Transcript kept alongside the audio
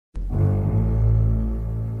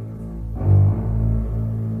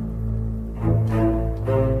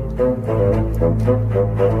All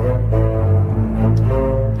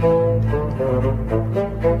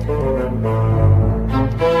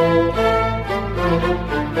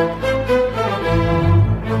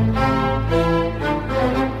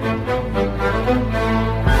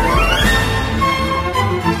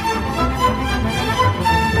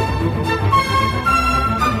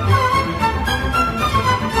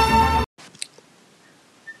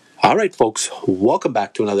right, folks, welcome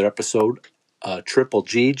back to another episode, Triple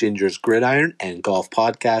G, Ginger's Gridiron and Golf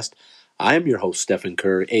Podcast. I am your host, Stephen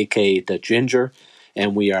Kerr, a.k.a. The Ginger,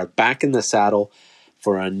 and we are back in the saddle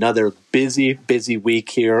for another busy week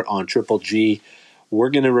here on Triple G. We're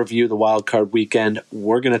going to review the wild card weekend.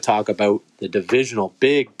 We're going to talk about the divisional,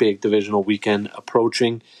 big divisional weekend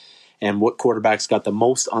approaching and what quarterbacks got the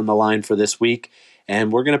most on the line for this week.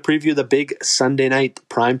 And we're going to preview the big Sunday night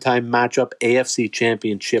primetime matchup, AFC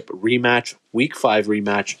Championship rematch, Week 5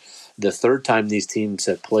 rematch, the third time these teams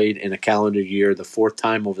have played in a calendar year, the fourth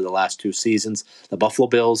time over the last two seasons, the Buffalo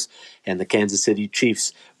Bills and the Kansas City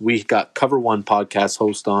Chiefs. We got Cover One podcast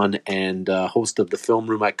host on and host of the Film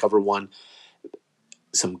Room at Cover One.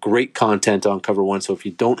 Some great content on Cover One, so if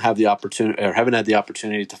you don't have the opportunity or haven't had the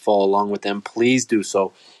opportunity to follow along with them, please do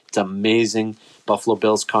so. It's amazing Buffalo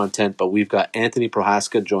Bills content, but we've got Anthony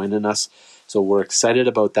Prohaska joining us, so we're excited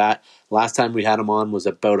about that. Last time we had him on was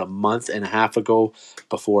about a month and a half ago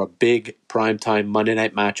before a big primetime Monday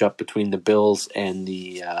night matchup between the Bills and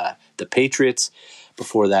the Patriots,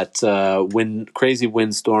 before that crazy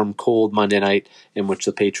windstorm, cold Monday night in which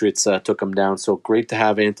the Patriots took them down. So great to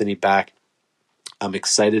have Anthony back. I'm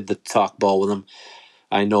excited to talk ball with him.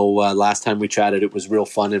 I know last time we chatted, it was real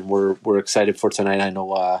fun, and we're excited for tonight. I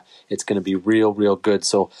know it's going to be real good.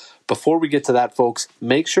 So before we get to that, folks,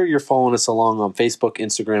 make sure you're following us along on Facebook,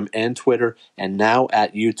 Instagram, and Twitter, and now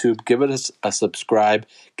at YouTube. Give us a subscribe.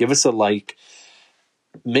 Give us a like.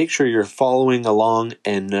 Make sure you're following along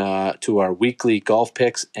and to our weekly golf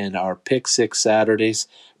picks and our Pick 6 Saturdays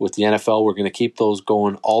with the NFL. We're going to keep those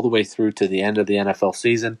going all the way through to the end of the NFL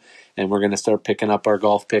season, and we're going to start picking up our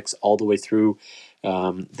golf picks all the way through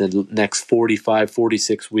the next 45,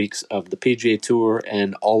 46 weeks of the PGA Tour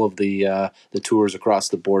and all of the tours across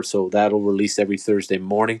the board. So that'll release every Thursday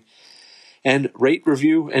morning. And rate,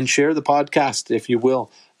 review, and share the podcast, if you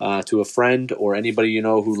will, to a friend or anybody you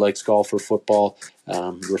know who likes golf or football.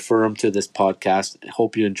 Refer them to this podcast.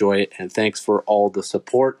 Hope you enjoy it, and thanks for all the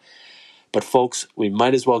support. But folks, we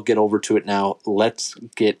might as well get over to it now. Let's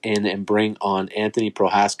get in and bring on Anthony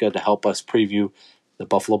Prohaska to help us preview the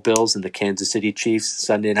Buffalo Bills and the Kansas City Chiefs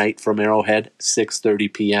Sunday night from Arrowhead,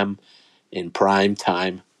 6:30 p.m. in prime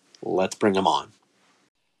time. Let's bring them on.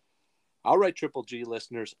 All right, Triple G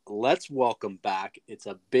listeners, let's welcome back. It's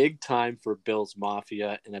a big time for Bills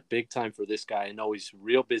Mafia and a big time for this guy. I know he's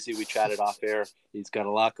real busy. We chatted off air. He's got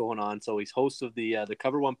a lot going on. So he's host of the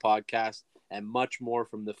Cover One podcast and much more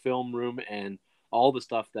from the Film Room and all the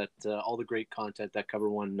stuff that all the great content that Cover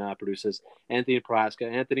One produces. Anthony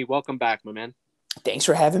Prohaska. Anthony, welcome back, my man. Thanks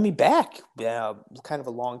for having me back. Kind of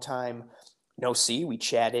a long time no see. We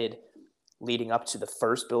chatted leading up to the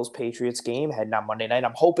first Bills-Patriots game, heading on Monday night.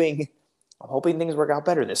 I'm hoping things work out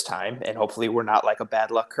better this time, and hopefully we're not like a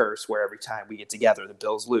bad luck curse where every time we get together, the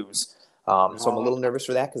Bills lose. So I'm a little nervous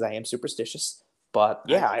for that because I am superstitious. But,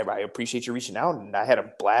 yeah, I appreciate you reaching out, and I had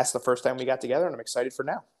a blast the first time we got together, and I'm excited for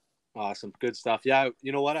now. Awesome. Good stuff. Yeah,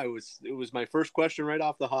 you know what? it was my first question right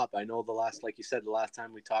off the hop. I know like you said, the last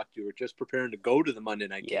time we talked, you were just preparing to go to the Monday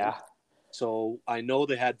night game. Yeah. So I know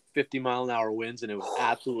they had 50-mile-an-hour winds, and it was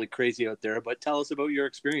absolutely crazy out there. But tell us about your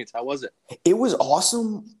experience. How was it? It was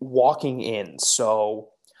awesome walking in.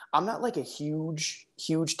 So I'm not like a huge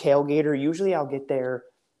tailgater. Usually I'll get there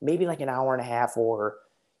maybe like an hour and a half or,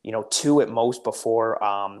 2 at most before.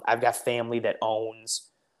 I've got family that owns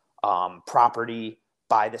property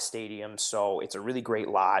by the stadium. So it's a really great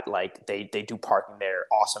lot. Like they do parking there,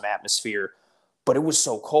 awesome atmosphere. But it was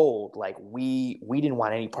so cold, like we didn't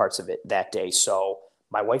want any parts of it that day. So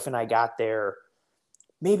my wife and I got there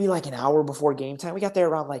maybe like an hour before game time. We got there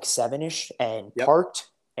around like 7-ish and parked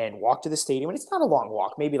and walked to the stadium. And it's not a long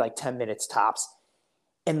walk, maybe like 10 minutes tops.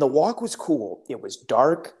 And the walk was cool. It was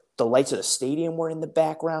dark. The lights of the stadium were in the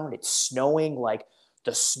background. It's snowing. Like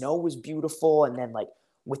the snow was beautiful. And then like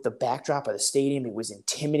with the backdrop of the stadium, it was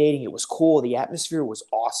intimidating. It was cool. The atmosphere was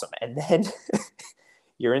awesome. And then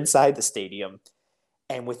you're inside the stadium,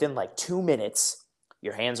 and within like 2 minutes,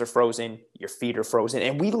 your hands are frozen, your feet are frozen,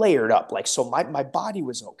 and we layered up. Like, so my body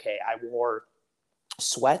was okay. I wore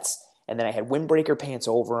sweats, and then I had windbreaker pants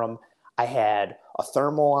over them. I had a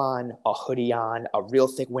thermal on, a hoodie on, a real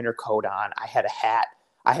thick winter coat on. I had a hat.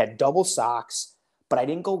 I had double socks, but I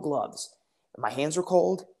didn't go gloves. My hands were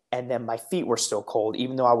cold, And then my feet were still cold,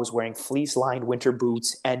 even though I was wearing fleece-lined winter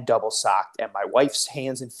boots and double socked. And my wife's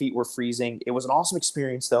hands and feet were freezing. It was an awesome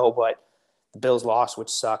experience, though, but the Bills lost, which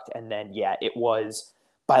sucked. And then, yeah, it was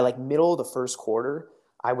by like middle of the first quarter,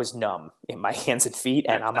 I was numb in my hands and feet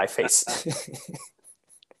and on my face.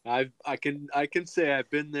 I can say I've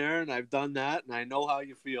been there and I've done that and I know how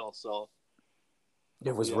you feel. So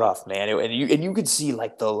It was yeah, rough, man. And you could see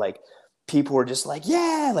like the like people were just like,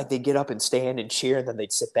 yeah, like they get up and stand and cheer, and then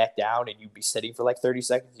they'd sit back down, and you'd be sitting for like 30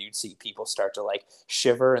 seconds. You'd see people start to like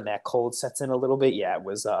shiver, and that cold sets in a little bit. Yeah, it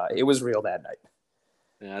was real that night.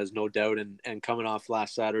 yeah, there's no doubt. And coming off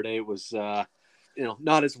last Saturday, it was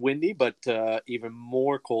not as windy, but even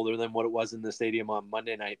more colder than what it was in the stadium on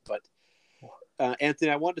Monday night. But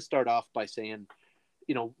Anthony, I wanted to start off by saying,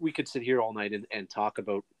 we could sit here all night and talk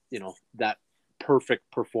about that perfect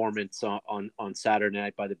performance on Saturday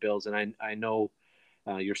night by the Bills, and I know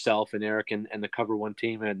yourself and Eric and the Cover One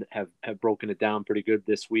team and have broken it down pretty good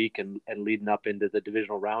this week and leading up into the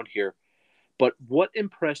divisional round here. But what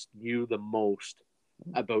impressed you the most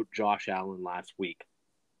about Josh Allen last week?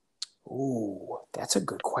 Ooh, that's a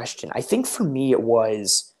good question. I think for me it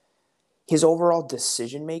was his overall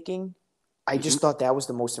decision making. I Mm-hmm. just thought that was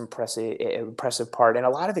the most impressive part, and a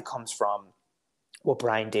lot of it comes from what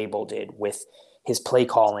Brian Daboll did with his play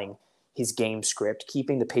calling, his game script,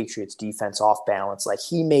 keeping the Patriots defense off balance. Like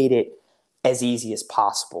he made it as easy as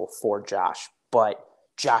possible for Josh, but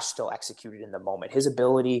Josh still executed in the moment. His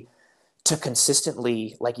ability to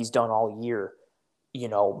consistently, like he's done all year,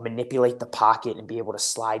 manipulate the pocket and be able to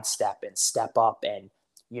slide step and step up and,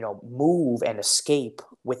 move and escape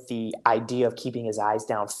with the idea of keeping his eyes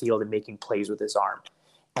downfield and making plays with his arm.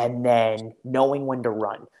 And then knowing when to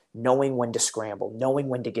run, knowing when to scramble, knowing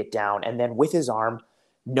when to get down. And then with his arm,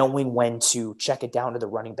 knowing when to check it down to the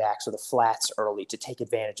running backs or the flats early to take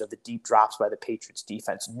advantage of the deep drops by the Patriots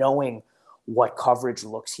defense, knowing what coverage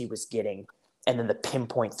looks he was getting, and then the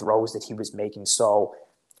pinpoint throws that he was making. So,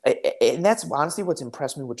 and that's honestly what's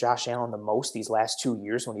impressed me with Josh Allen the most these last 2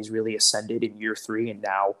 years when he's really ascended in year 3 and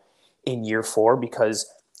now in year 4,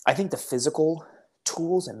 because I think the physical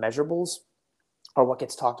tools and measurables are what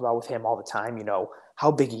gets talked about with him all the time. How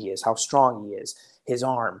big he is, how strong he is, his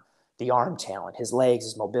arm, the arm talent, his legs,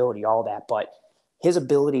 his mobility, all that. But his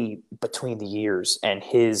ability between the years and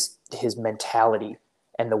his mentality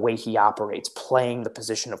and the way he operates, playing the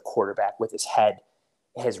position of quarterback with his head,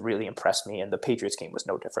 has really impressed me. And the Patriots game was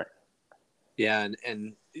no different. Yeah,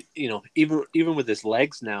 and even with his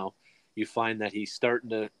legs now, you find that he's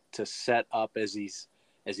starting to set up as he's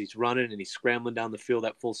running and he's scrambling down the field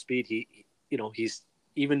at full speed. He's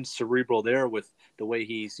even cerebral there with the way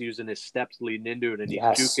he's using his steps leading into it, and he's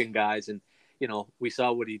Yes. juking guys. And we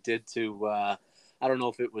saw what he did to I don't know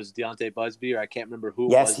if it was Deontay Busby or I can't remember who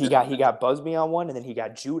it Yes, was. he got Busby on one, and then he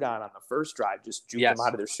got Judon on the first drive. Just juked them Yes.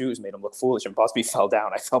 out of their shoes, made them look foolish, and Busby fell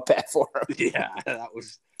down. I felt bad for him. Yeah, that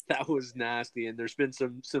was nasty. And there's been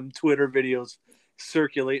some Twitter videos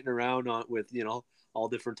circulating around with all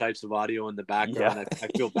different types of audio in the background. Yeah. I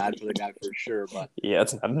feel bad for the guy for sure, but Yeah,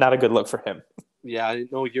 it's not a good look for him. yeah,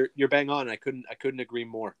 no, you're bang on. I couldn't agree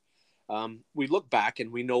more. We look back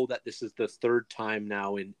and we know that this is the third time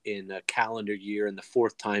now in a calendar year and the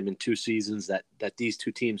fourth time in 2 seasons that these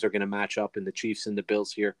two teams are going to match up in the Chiefs and the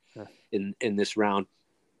Bills here in this round.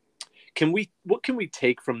 What can we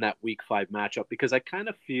take from that Week 5 matchup? Because I kind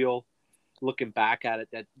of feel, looking back at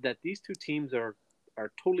it, that these two teams are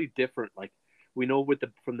totally different. Like we know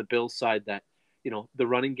from the Bills side that the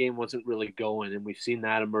running game wasn't really going, and we've seen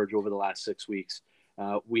that emerge over the last 6 weeks.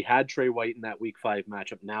 We had Trey White in that Week 5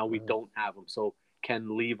 matchup. Now we don't have him. So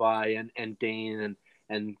can Levi and Dane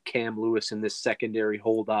and Cam Lewis in this secondary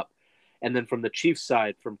hold up? And then from the Chiefs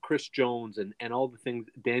side, from Chris Jones and all the things,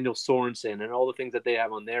 Daniel Sorensen and all the things that they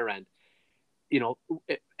have on their end,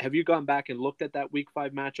 have you gone back and looked at that Week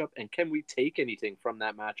 5 matchup? And can we take anything from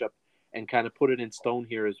that matchup and kind of put it in stone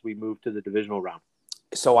here as we move to the divisional round?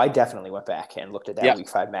 So I definitely went back and looked at that Yeah. Week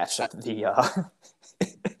 5 matchup.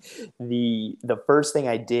 The first thing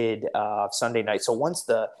I did Sunday night. So once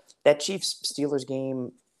that Chiefs Steelers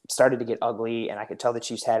game started to get ugly, and I could tell the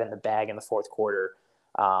Chiefs had it in the bag in the fourth quarter.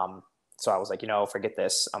 So I was like, forget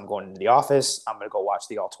this. I'm going into the office. I'm going to go watch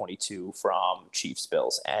the All 22 from Chiefs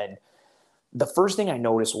Bills. And the first thing I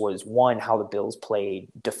noticed was, one, how the Bills played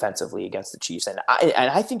defensively against the Chiefs. And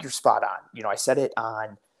I think you're spot on. I said it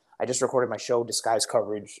I just recorded my show, Disguise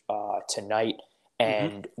Coverage, tonight.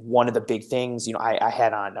 And one of the big things, I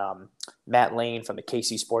had on Matt Lane from the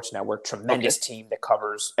KC Sports Network, tremendous team that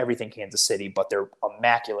covers everything Kansas City, but they're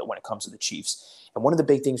immaculate when it comes to the Chiefs. And one of the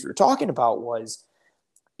big things we were talking about was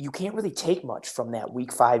you can't really take much from that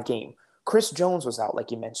Week 5 game. Chris Jones was out,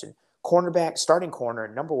 like you mentioned. Cornerback, starting corner,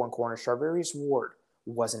 number one corner, Charvarius Ward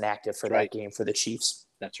wasn't active for That's that right. game for the Chiefs.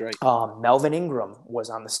 That's right. Melvin Ingram was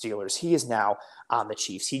on the Steelers. He is now on the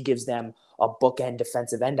Chiefs. He gives them a bookend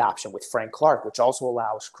defensive end option with Frank Clark, which also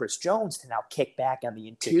allows Chris Jones to now kick back on the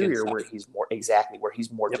interior where he's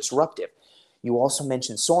more disruptive. You also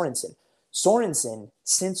mentioned Sorensen. Sorensen,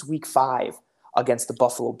 since week 5 against the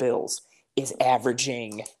Buffalo Bills, is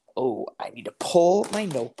averaging, I need to pull my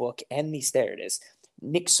notebook and there it is.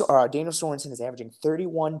 Daniel Sorensen is averaging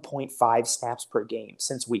 31.5 snaps per game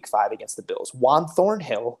since week 5 against the Bills. Juan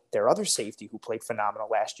Thornhill, their other safety who played phenomenal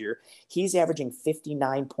last year, he's averaging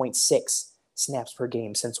 59.6 snaps per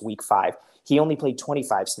game since week 5. He only played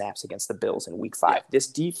 25 snaps against the Bills in week 5. Yeah. This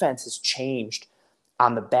defense has changed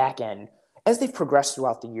on the back end as they've progressed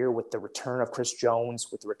throughout the year with the return of Chris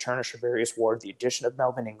Jones, with the return of Charvarius Ward, the addition of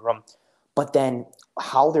Melvin Ingram, but then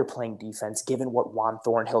how they're playing defense, given what Juan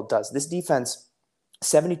Thornhill does. This defense,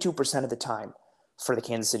 72% of the time for the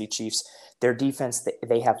Kansas City Chiefs, their defense,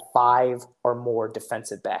 they have 5 or more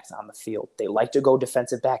defensive backs on the field. They like to go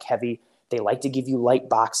defensive back heavy. They like to give you light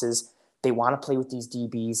boxes. They want to play with these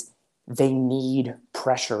DBs. They need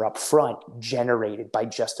pressure up front generated by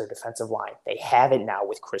just their defensive line. They have it now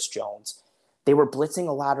with Chris Jones. They were blitzing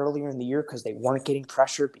a lot earlier in the year because they weren't getting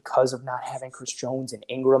pressure because of not having Chris Jones and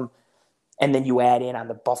Ingram. And then you add in on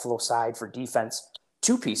the Buffalo side for defense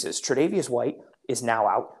 2 pieces. Tre'Davious White is now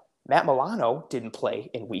out. Matt Milano didn't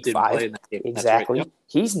play in week 5. Exactly. Right. Yep.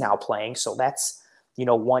 He's now playing. So that's,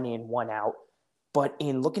 1 in, 1 out. But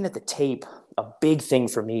in looking at the tape, a big thing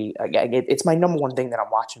for me, it's my number one thing that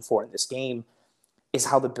I'm watching for in this game, is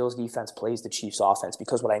how the Bills defense plays the Chiefs offense.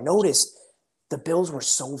 Because what I noticed, the Bills were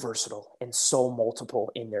so versatile and so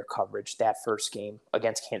multiple in their coverage that first game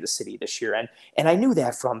against Kansas City this year. And I knew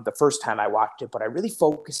that from the first time I watched it, but I really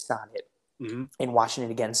focused on it in watching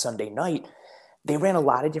it again Sunday night. They ran a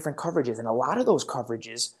lot of different coverages, and a lot of those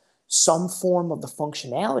coverages, some form of the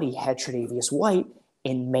functionality had Tre'Davious White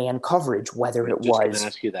in man coverage, whether it was. Just going to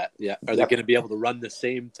ask you that. Yeah. Are they going to be able to run the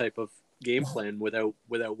same type of game plan without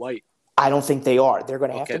White? I don't think they are. They're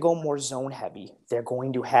going to have to go more zone heavy. They're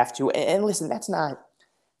going to have to. And listen, that's not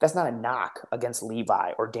a knock against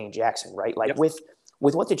Levi or Dane Jackson, right? Like with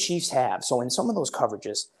what the Chiefs have. So in some of those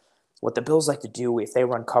coverages, what the Bills like to do, if they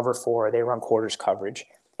run cover 4, they run quarters coverage,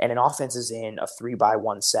 and an offense is in a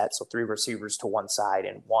 3-by-1 set, so 3 receivers to one side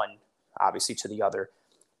and 1 obviously to the other.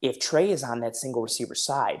 If Trey is on that single receiver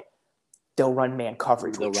side, they'll run man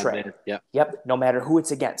coverage with Trey. Yep, no matter who it's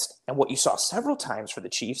against. And what you saw several times for the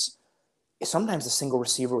Chiefs, sometimes the single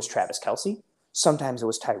receiver was Travis Kelce, sometimes it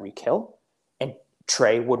was Tyreek Hill, and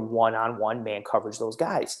Trey would one-on-one man coverage those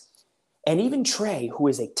guys. And even Trey, who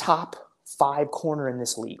is a top 5 corner in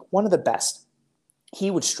this league, one of the best, he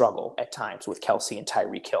would struggle at times with Kelce and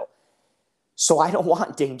Tyreek Hill. So I don't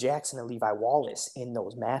want Dane Jackson and Levi Wallace in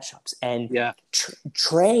those matchups. And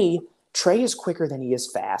Trey is quicker than he is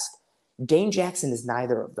fast. Dane Jackson is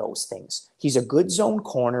neither of those things. He's a good zone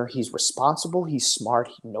corner. He's responsible. He's smart.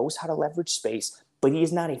 He knows how to leverage space, but he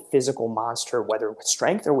is not a physical monster, whether with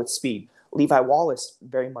strength or with speed. Levi Wallace,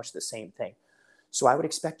 very much the same thing. So I would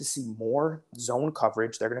expect to see more zone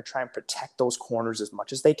coverage. They're going to try and protect those corners as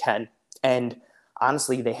much as they can. And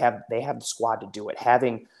honestly, they have the squad to do it.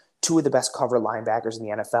 Having 2 of the best cover linebackers in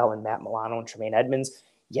the NFL in Matt Milano and Tremaine Edmonds.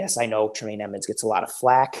 Yes, I know Tremaine Edmonds gets a lot of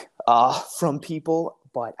flack from people,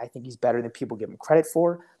 but I think he's better than people give him credit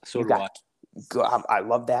for. So do I. I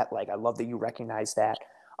love that. Like, I love that you recognize that.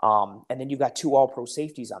 And then you've got 2 all-pro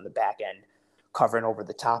safeties on the back end covering over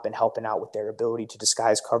the top and helping out with their ability to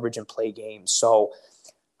disguise coverage and play games. So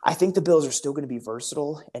I think the Bills are still going to be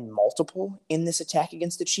versatile and multiple in this attack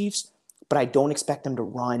against the Chiefs, but I don't expect them to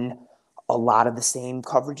run a lot of the same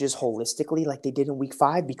coverages holistically like they did in week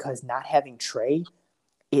 5, because not having Trey,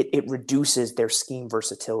 it reduces their scheme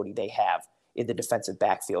versatility they have in the defensive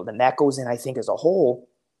backfield. And that goes in, I think, as a whole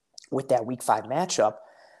with that week 5 matchup.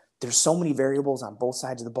 There's so many variables on both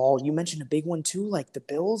sides of the ball. You mentioned a big one too, like the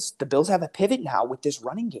Bills have a pivot now with this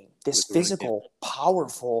running game, this physical,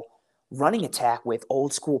 powerful running attack with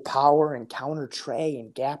old school power and counter Trey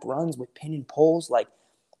and gap runs with pin and pulls. Like,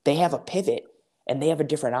 they have a pivot and they have a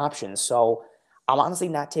different option. So I'm honestly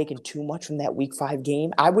not taking too much from that week 5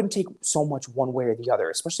 game. I wouldn't take so much one way or the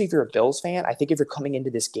other, especially if you're a Bills fan. I think if you're coming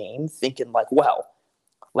into this game thinking like, well,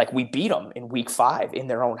 like, we beat them in week 5 in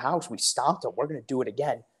their own house, we stomped them, we're going to do it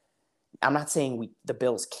again. I'm not saying the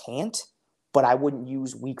Bills can't, but I wouldn't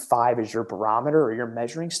use week 5 as your barometer or your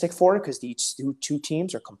measuring stick for it, because these 2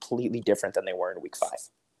 teams are completely different than they were in week 5.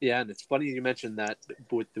 Yeah, and it's funny you mentioned that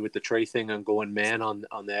with the Trey thing on going man on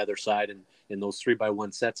the other side and in those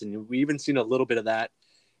 3-by-1 sets. And we even seen a little bit of that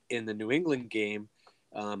in the New England game,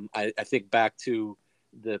 I think back to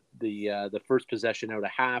the first possession out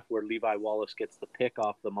of half where Levi Wallace gets the pick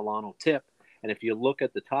off the Milano tip. And if you look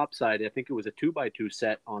at the top side, I think it was a 2x2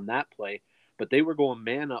 set on that play, but they were going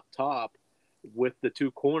man up top with the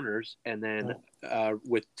two corners, and then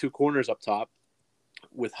with two corners up top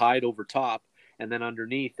with Hyde over top. And then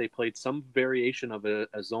underneath, they played some variation of a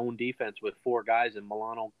zone defense with four guys, and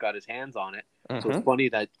Milano got his hands on it. So it's funny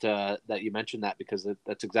that that you mentioned that, because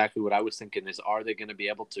that's exactly what I was thinking is, are they going to be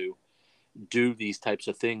able to do these types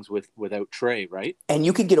of things without Trey, right? And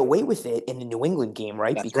you could get away with it in the New England game,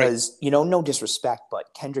 right? That's because, no disrespect,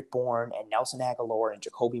 but Kendrick Bourne and Nelson Aguilar and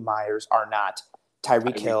Jacoby Myers are not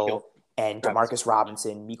Tyreek Hill and Demarcus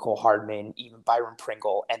Robinson, Mecole Hardman, even Byron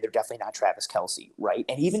Pringle, and they're definitely not Travis Kelce, right?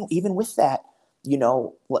 And even with that,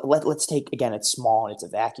 let's take, again, it's small and it's a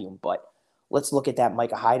vacuum, but let's look at that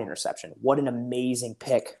Micah Hyde interception. What an amazing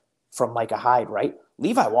pick from Micah Hyde, right?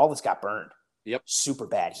 Levi Wallace got burned. Yep. Super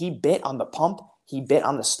bad. He bit on the pump, he bit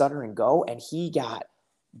on the stutter and go, and he got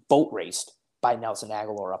boat raced by Nelson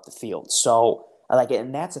Aguilar up the field. So,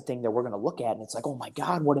 and that's the thing that we're going to look at, and it's like, oh my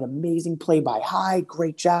God, what an amazing play by Hyde.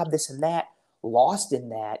 Great job, this and that. Lost in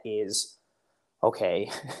that is,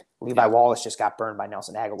 okay, Levi Wallace just got burned by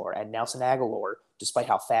Nelson Aguilar, and Nelson Aguilar, despite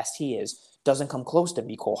how fast he is, doesn't come close to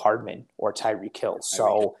Mecole Hardman or Tyreek Hill.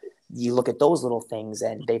 So you look at those little things,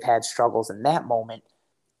 and they've had struggles in that moment.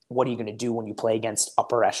 What are you going to do when you play against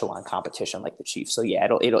upper echelon competition like the Chiefs? So yeah,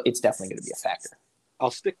 it's definitely going to be a factor.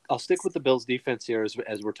 I'll stick with the Bills defense here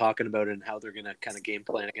as we're talking about it and how they're going to kind of game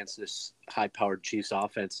plan against this high-powered Chiefs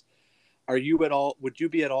offense. Would you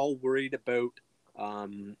be at all worried about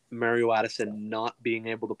Mario Addison not being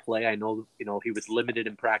able to play? I know, he was limited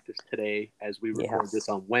in practice today as we record this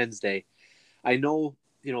on Wednesday. I know,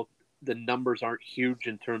 the numbers aren't huge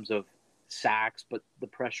in terms of sacks, but the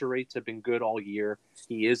pressure rates have been good all year.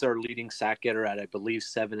 He is our leading sack getter at, I believe,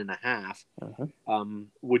 7.5.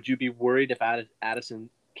 Would you be worried if Addison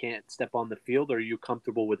can't step on the field, or are you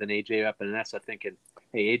comfortable with an AJ Epinesa thinking,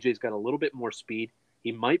 hey, AJ's got a little bit more speed,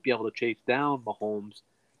 he might be able to chase down Mahomes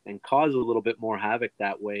and cause a little bit more havoc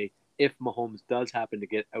that way if Mahomes does happen to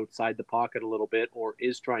get outside the pocket a little bit or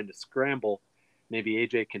is trying to scramble? Maybe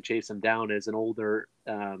AJ can chase him down, as an older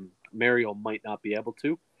Mario might not be able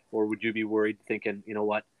to. Or would you be worried thinking, you know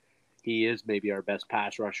what, he is maybe our best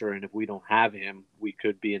pass rusher, and if we don't have him, we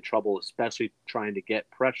could be in trouble, especially trying to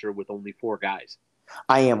get pressure with only four guys?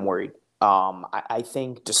 I am worried. I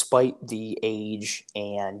think despite the age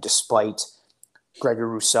and despite Gregory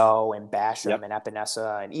Rousseau and Basham and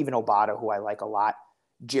Epinesa and even Obata, who I like a lot,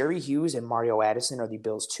 Jerry Hughes and Mario Addison are the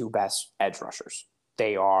Bills' two best edge rushers.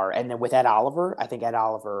 They are. And then with Ed Oliver, I think Ed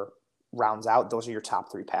Oliver rounds out, those are your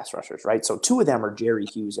top three pass rushers, right? So two of them are Jerry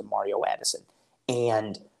Hughes and Mario Addison.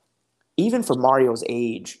 And even for Mario's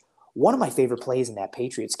age, one of my favorite plays in that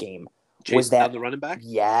Patriots game was that the running back.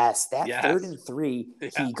 Yes, that 3rd and 3.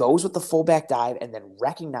 He goes with the fullback dive and then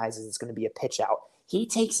recognizes it's going to be a pitch out. He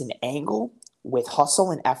takes an angle with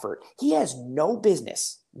hustle and effort. He has no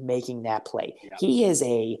business making that play. He is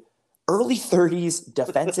a early 30s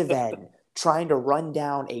defensive end trying to run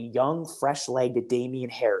down a young, fresh-legged Damian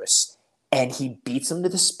Harris, and he beats him to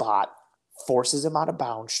the spot, forces him out of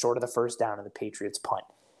bounds, short of the first down in the Patriots punt,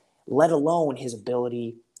 let alone his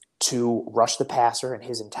ability to rush the passer and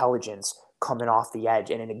his intelligence coming off the edge.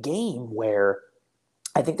 And in a game where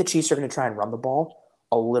I think the Chiefs are going to try and run the ball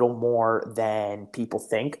a little more than people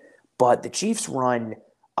think, but the Chiefs run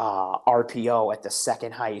RPO at the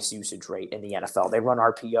second highest usage rate in the NFL. They run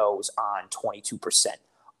RPOs on 22%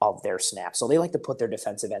 of their snaps. So they like to put their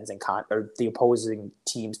defensive ends or the opposing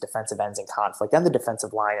team's defensive ends in conflict, and the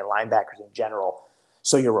defensive line and linebackers in general.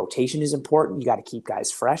 So your rotation is important. You got to keep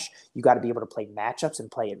guys fresh. You got to be able to play matchups and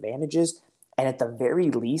play advantages. And at the very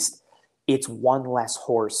least, it's one less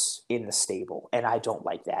horse in the stable. And I don't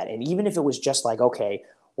like that. And even if it was just like, okay,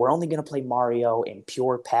 we're only going to play Mario in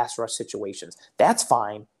pure pass rush situations, that's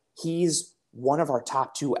fine. He's one of our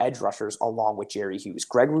top two edge rushers along with Jerry Hughes.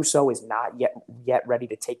 Greg Rousseau is not yet ready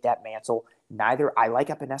to take that mantle. I like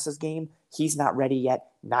Epinesa's game. He's not ready yet.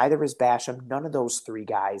 Neither is Basham. None of those three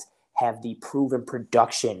guys have the proven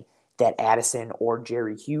production that Addison or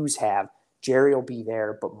Jerry Hughes have. Jerry will be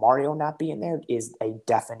there, but Mario not being there is a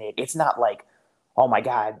definite. It's not like, oh my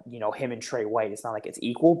God, him and Trey White. It's not like it's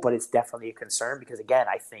equal, but it's definitely a concern because, again,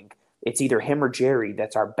 I think it's either him or Jerry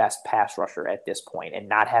that's our best pass rusher at this point, and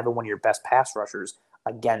not having one of your best pass rushers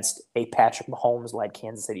against a Patrick Mahomes-led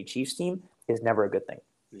Kansas City Chiefs team is never a good thing.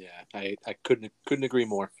 Yeah, I couldn't agree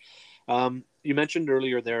more. You mentioned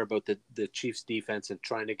earlier there about the Chiefs defense and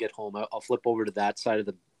trying to get home. I'll flip over to that side of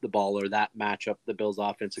the ball, or that matchup, the Bills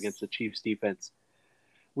offense against the Chiefs defense.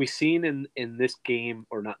 we seen in this game,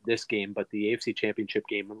 or not this game, but the AFC Championship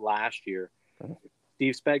game last year,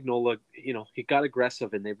 Steve Spagnuolo, he got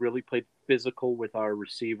aggressive and they really played physical with our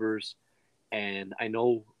receivers. And I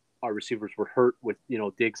know our receivers were hurt with,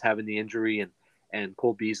 Diggs having the injury and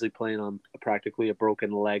Cole Beasley playing on practically a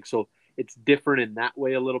broken leg. So it's different in that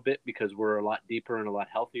way a little bit because we're a lot deeper and a lot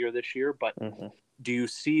healthier this year. But do you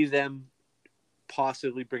see them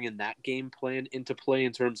possibly bringing that game plan into play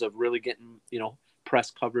in terms of really getting,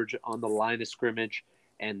 press coverage on the line of scrimmage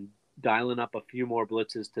and dialing up a few more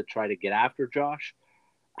blitzes to try to get after Josh?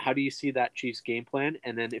 How do you see that Chiefs game plan?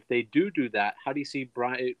 And then if they do that, how do you see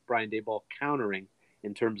Brian Daboll countering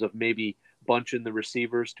in terms of maybe bunching the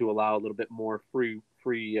receivers to allow a little bit more free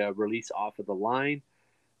release off of the line?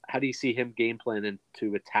 How do you see him game planning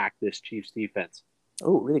to attack this Chiefs defense?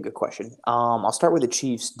 Oh, really good question. I'll start with the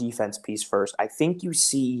Chiefs defense piece first. I think you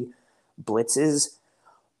see blitzes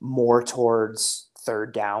more towards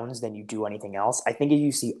third downs than you do anything else. I think if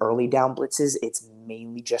you see early down blitzes, it's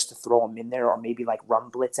mainly just to throw them in there, or maybe like run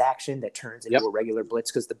blitz action that turns into a regular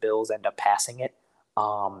blitz because the Bills end up passing it.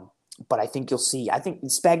 But I think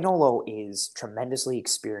Spagnuolo is tremendously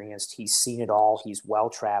experienced. He's seen it all. He's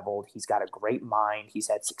well-traveled. He's got a great mind. He's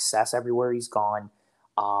had success everywhere he's gone.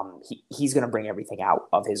 He's going to bring everything out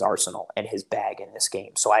of his arsenal and his bag in this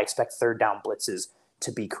game. So I expect third down blitzes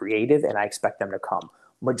to be creative, and I expect them to come.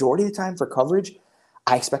 Majority of the time for coverage,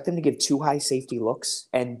 I expect them to give too high safety looks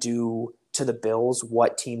and do to the Bills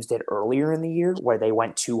what teams did earlier in the year, where they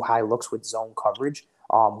went too high looks with zone coverage,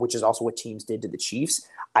 which is also what teams did to the Chiefs.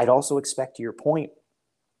 I'd also expect, to your point,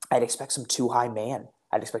 I'd expect some too high man.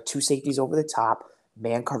 I'd expect two safeties over the top,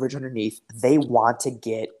 man coverage underneath. They want to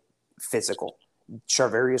get physical.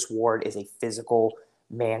 Charvarius Ward is a physical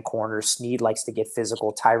man corner. Snead likes to get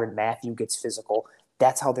physical. Tyrann Mathieu gets physical.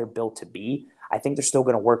 That's how they're built to be. I think they're still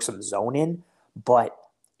going to work some zone in, but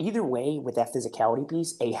either way, with that physicality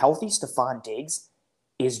piece, a healthy Stephon Diggs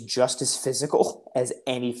is just as physical as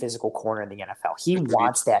any physical corner in the NFL. He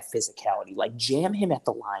wants that physicality. Like, jam him at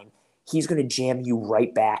the line. He's going to jam you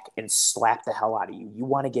right back and slap the hell out of you. You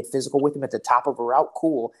want to get physical with him at the top of a route?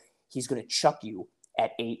 Cool. He's going to chuck you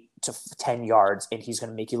at 8 to 10 yards, and he's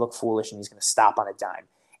going to make you look foolish, and he's going to stop on a dime.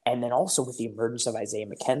 And then also with the emergence of Isaiah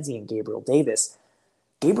McKenzie and Gabriel Davis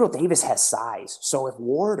has size. So if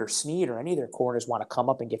Ward or Snead or any of their corners want to come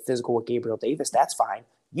up and get physical with Gabriel Davis, that's fine.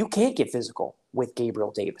 You can't get physical with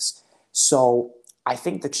Gabriel Davis. So I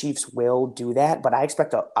think the Chiefs will do that, but I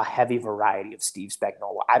expect a heavy variety of Steve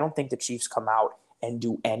Spagnuolo. I don't think the Chiefs come out and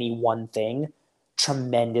do any one thing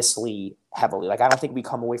tremendously heavily. Like, I don't think we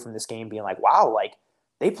come away from this game being like, wow, like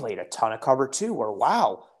they played a ton of cover two, or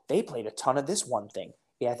wow, they played a ton of this one thing.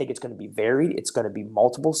 Yeah, I think it's going to be varied. It's going to be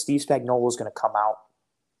multiple. Steve Spagnuolo is going to come out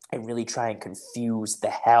and really try and confuse the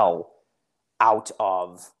hell out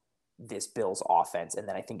of this Bills offense. And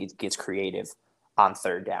then I think it gets creative on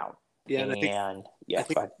third down. Yeah,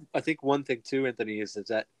 I think one thing too, Anthony, is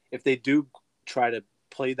that if they do try to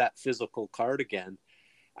play that physical card again,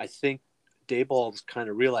 I think Daboll's kind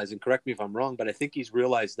of realizing, correct me if I'm wrong, but I think he's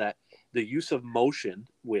realized that the use of motion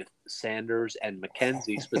with Sanders and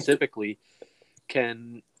McKenzie specifically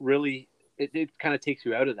can really – it kind of takes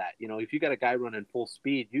you out of that. If you got a guy running full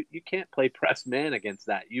speed, you can't play press man against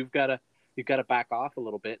that. You've got to back off a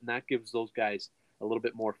little bit, and that gives those guys a little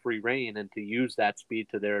bit more free reign and to use that speed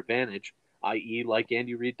to their advantage, i.e. like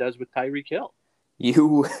Andy Reid does with Tyreek Hill.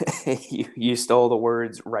 You stole the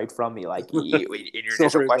words right from me. Like, in your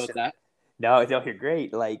initial question. No, you're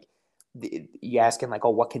great. Like, you asking like, oh,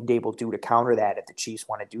 what can Daboll do to counter that if the Chiefs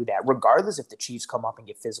want to do that? Regardless if the Chiefs come up and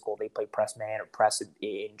get physical, they play press man or press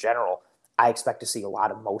in general, I expect to see a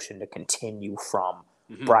lot of motion to continue from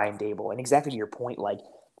Brian Daboll. And exactly to your point, like,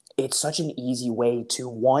 it's such an easy way to,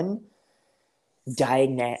 one,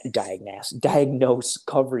 diagnose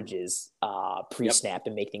coverages pre-snap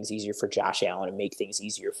and make things easier for Josh Allen and make things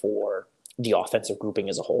easier for the offensive grouping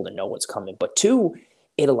as a whole to know what's coming. But two,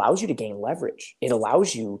 it allows you to gain leverage. It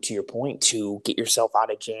allows you, to your point, to get yourself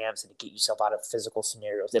out of jams and to get yourself out of physical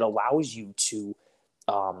scenarios. It allows you to,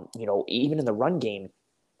 even in the run game,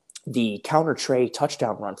 the counter tray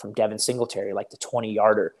touchdown run from Devin Singletary, like the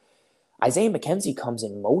 20-yarder, Isaiah McKenzie comes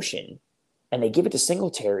in motion and they give it to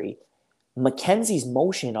Singletary. McKenzie's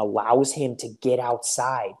motion allows him to get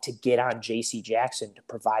outside, to get on J.C. Jackson, to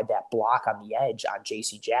provide that block on the edge on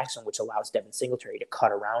J.C. Jackson, which allows Devin Singletary to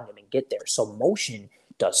cut around him and get there. So motion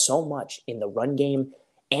does so much in the run game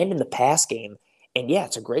and in the pass game. And yeah,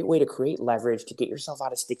 it's a great way to create leverage, to get yourself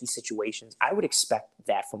out of sticky situations. I would expect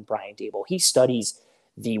that from Brian Daboll. He studies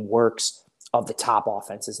the works of the top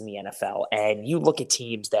offenses in the NFL. And you look at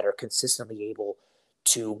teams that are consistently able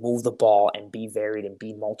to move the ball and be varied and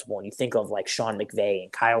be multiple. And you think of like Sean McVay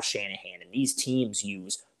and Kyle Shanahan, and these teams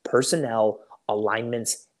use personnel,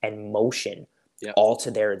 alignments, and motion Yep. all to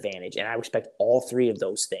their advantage. And I expect all three of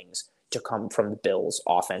those things to come from the Bills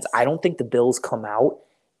offense. I don't think the Bills come out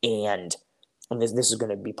and this is going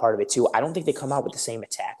to be part of it too. I don't think they come out with the same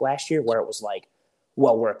attack last year where it was like,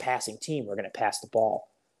 well, we're a passing team. We're going to pass the ball.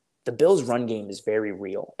 The Bills' run game is very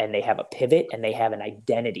real, and they have a pivot and they have an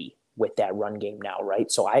identity with that run game now,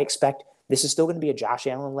 right? So I expect this is still going to be a Josh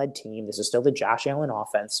Allen-led team. This is still the Josh Allen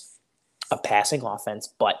offense, a passing offense,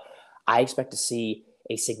 but I expect to see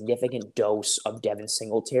a significant dose of Devin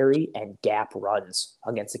Singletary and gap runs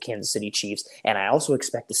against the Kansas City Chiefs. And I also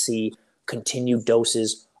expect to see continued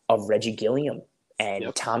doses of Reggie Gilliam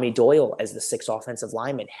and Tommy Doyle as the sixth offensive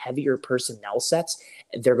lineman, heavier personnel sets.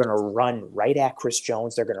 They're going to run right at Chris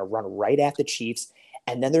Jones. They're going to run right at the Chiefs.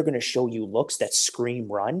 And then they're going to show you looks that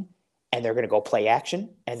scream run. And they're going to go play action.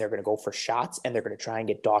 And they're going to go for shots. And they're going to try and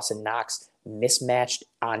get Dawson Knox mismatched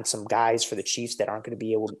on some guys for the Chiefs that aren't going to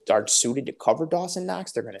be able to, are suited to cover Dawson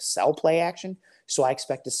Knox. They're going to sell play action. So I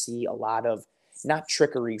expect to see a lot of, not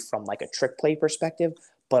trickery from like a trick play perspective,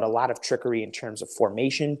 but a lot of trickery in terms of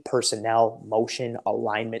formation, personnel, motion,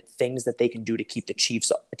 alignment, things that they can do to keep the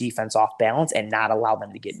Chiefs defense off balance and not allow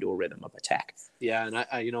them to get into a rhythm of attack. Yeah, and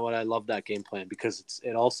I you know what, I love that game plan because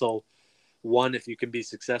it also, one, if you can be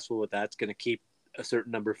successful with that, it's going to keep a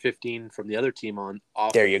certain number 15 from the other team on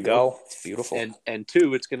off. There you go. It's beautiful. And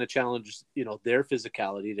two, it's going to challenge, their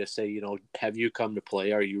physicality to say, have you come to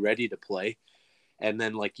play? Are you ready to play? And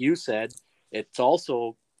then, like you said, it's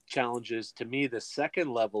also challenges to me the second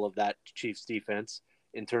level of that Chiefs defense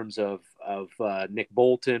in terms of Nick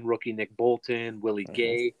Bolton, rookie Nick Bolton, Willie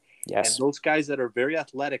Gay, and those guys that are very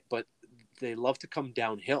athletic, but they love to come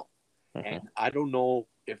downhill. And I don't know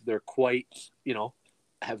if they're quite,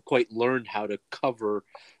 have quite learned how to cover,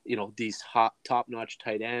 these hot top-notch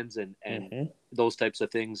tight ends and those types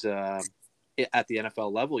of things at the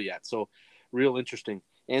NFL level yet. So real interesting.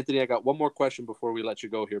 Anthony, I got one more question before we let you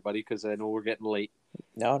go here, buddy, because I know we're getting late.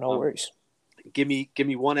 No worries. Give me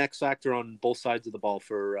one X factor on both sides of the ball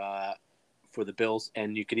for the Bills,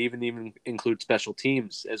 and you could even include special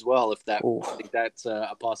teams as well if I think that's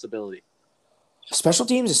a possibility. Special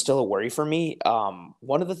teams is still a worry for me.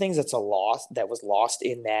 One of the things that was lost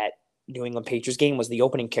in that New England Patriots game was the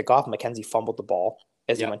opening kickoff. McKenzie fumbled the ball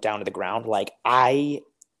as he went down to the ground. Like I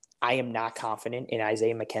am not confident in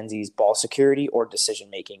Isaiah McKenzie's ball security or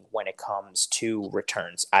decision-making when it comes to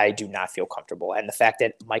returns. I do not feel comfortable. And the fact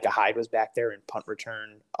that Micah Hyde was back there in punt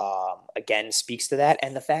return, again, speaks to that.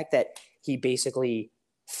 And the fact that he basically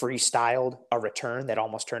freestyled a return that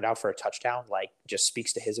almost turned out for a touchdown, just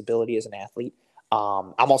speaks to his ability as an athlete.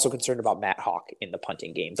 I'm also concerned about Matt Hawk in the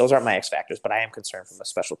punting game. Those aren't my X factors, but I am concerned from a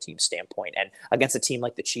special team standpoint. And against a team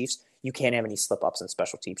like the Chiefs, you can't have any slip-ups in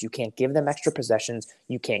special teams. You can't give them extra possessions.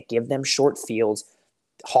 You can't give them short fields.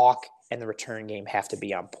 Hawk and the return game have to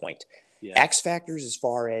be on point. Yeah. X factors as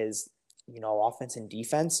far as, offense and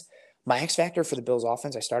defense. My X factor for the Bills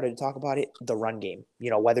offense, I started to talk about it, the run game.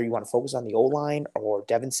 Whether you want to focus on the O-line or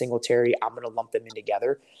Devin Singletary, I'm going to lump them in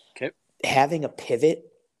together. Okay. Having a pivot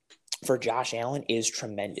for Josh Allen is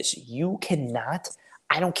tremendous. You cannot,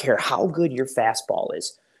 I don't care how good your fastball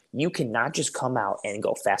is, you cannot just come out and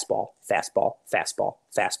go fastball, fastball, fastball,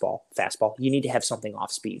 fastball, fastball. You need to have something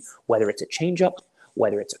off speed, whether it's a changeup,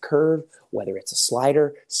 whether it's a curve, whether it's a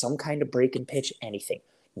slider, some kind of break and pitch, anything.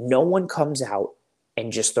 No one comes out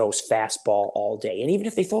and just throws fastball all day. And even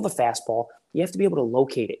if they throw the fastball, you have to be able to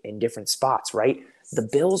locate it in different spots, right? The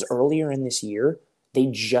Bills earlier in this year, they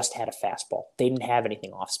just had a fastball. They didn't have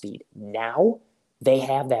anything off speed. Now they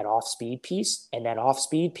have that off speed piece, and that off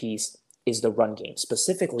speed piece is the run game,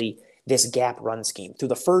 specifically this gap run scheme. Through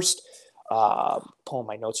the first, pulling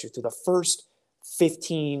my notes here, through the first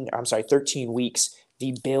 13 weeks,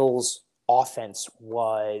 the Bills offense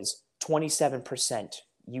was 27%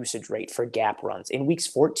 usage rate for gap runs. In weeks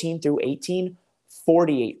 14 through 18,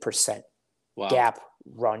 48% gap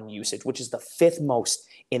run usage, which is the fifth most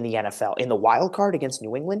in the NFL. In the wild card against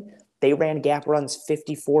New England, they ran gap runs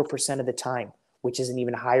 54% of the time, which is an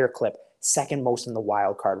even higher clip, second most in the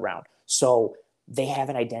wild card round. So they have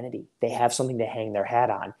an identity. They have something to hang their hat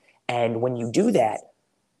on. And when you do that,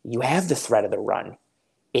 you have the threat of the run.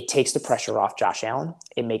 It takes the pressure off Josh Allen.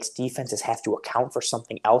 It makes defenses have to account for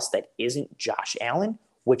something else that isn't Josh Allen,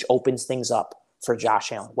 which opens things up for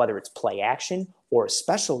Josh Allen, whether it's play action or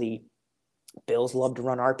especially Bills love to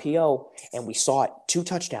run RPO, and we saw it, 2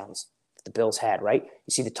 touchdowns the Bills had, right?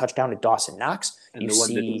 You see the touchdown to Dawson Knox. And you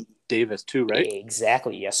see Davis too, right?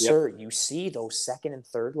 Exactly. Yes, sir. You see those second and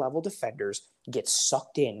third level defenders get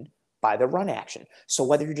sucked in by the run action. So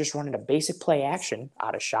whether you're just running a basic play action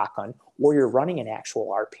out of shotgun or you're running an actual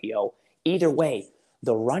RPO, either way,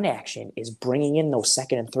 the run action is bringing in those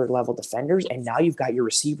second and third level defenders, and now you've got your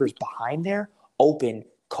receivers behind there open,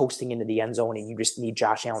 coasting into the end zone, and you just need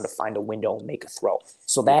Josh Allen to find a window and make a throw.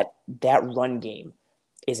 So that run game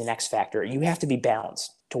is an X factor. You have to be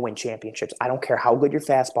balanced to win championships. I don't care how good your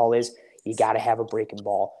fastball is. You got to have a breaking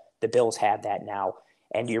ball. The Bills have that now.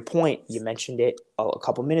 And to your point, you mentioned it a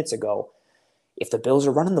couple minutes ago. If the Bills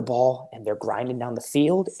are running the ball and they're grinding down the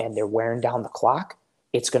field and they're wearing down the clock,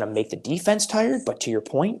 it's going to make the defense tired. But to your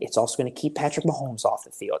point, it's also going to keep Patrick Mahomes off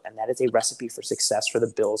the field. And that is a recipe for success for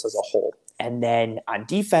the Bills as a whole. And then on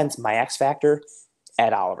defense, my X factor,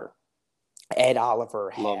 Ed Oliver. Ed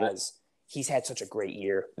Oliver he's had such a great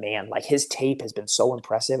year, man. Like, his tape has been so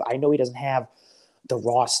impressive. I know he doesn't have the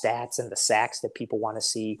raw stats and the sacks that people want to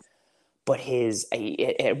see, but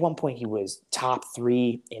at one point he was top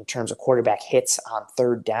 3 in terms of quarterback hits on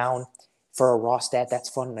third down. For a raw stat, that's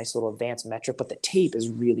fun, nice little advanced metric, but the tape is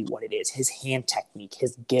really what it is. His hand technique,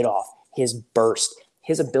 his get off, his burst,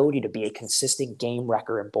 his ability to be a consistent game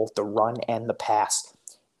wrecker in both the run and the pass.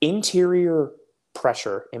 Interior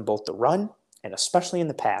pressure in both the run and especially in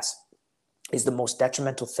the pass is the most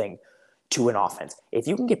detrimental thing to an offense. If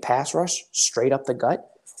you can get pass rush straight up the gut,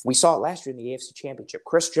 we saw it last year in the AFC Championship.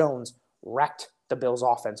 Chris Jones wrecked the Bills'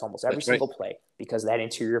 offense almost every single play because of that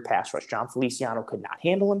interior pass rush. John Feliciano could not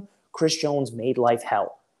handle him. Chris Jones made life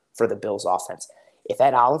hell for the Bills' offense. If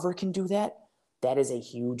Ed Oliver can do that, that is a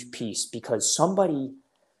huge piece because somebody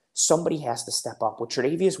has to step up. With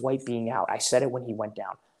Tre'Davious White being out, I said it when he went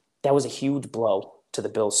down, that was a huge blow to the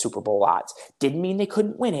Bills' Super Bowl odds. Didn't mean they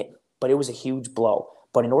couldn't win it, but it was a huge blow.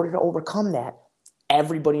 But in order to overcome that,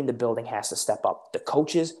 everybody in the building has to step up. The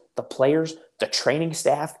coaches, the players, the training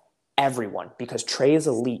staff, everyone, because Trey is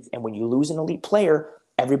elite. And when you lose an elite player,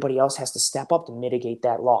 everybody else has to step up to mitigate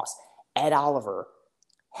that loss. Ed Oliver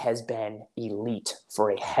has been elite for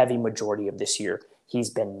a heavy majority of this year. He's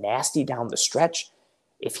been nasty down the stretch.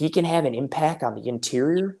 If he can have an impact on the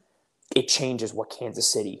interior, it changes what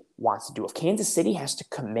Kansas City wants to do. If Kansas City has to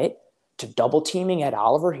commit to double teaming Ed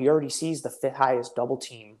Oliver, he already sees the 5th highest double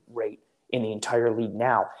team rate in the entire league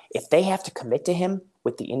now. If they have to commit to him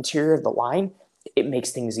with the interior of the line, it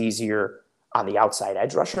makes things easier on the outside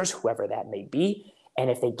edge rushers, whoever that may be. And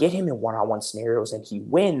if they get him in one-on-one scenarios and he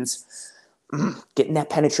wins, getting that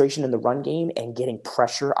penetration in the run game and getting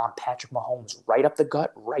pressure on Patrick Mahomes right up the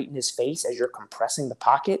gut, right in his face as you're compressing the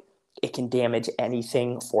pocket, it can damage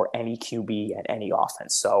anything for any QB and any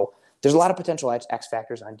offense. So there's a lot of potential X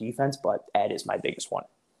factors on defense, but Ed is my biggest one.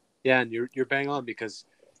 Yeah, and you're bang on because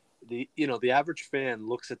the average fan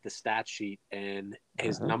looks at the stat sheet and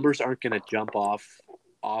his numbers aren't going to jump off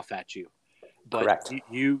at you. But correct.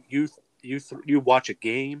 You watch a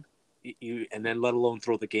game, and then let alone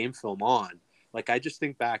throw the game film on. Like, I just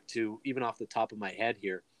think back to, even off the top of my head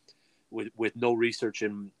here, with no research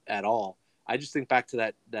at all. I just think back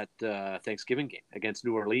to that Thanksgiving game against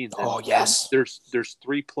New Orleans. Oh, yes. There's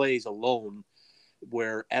 3 plays alone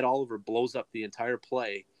where Ed Oliver blows up the entire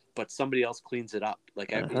play, but somebody else cleans it up. Like,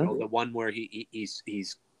 the one where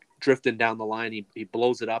he's drifting down the line, he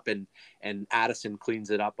blows it up, and Addison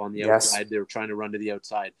cleans it up on the outside. They were trying to run to the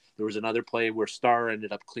outside. There was another play where Starr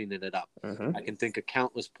ended up cleaning it up. I can think of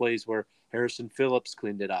countless plays where Harrison Phillips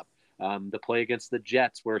cleaned it up. The play against the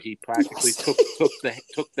Jets where he practically took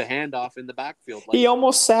the handoff in the backfield. He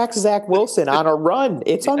almost sacked Zach Wilson on a run.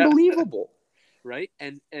 It's unbelievable. Right?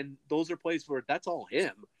 And those are plays where that's all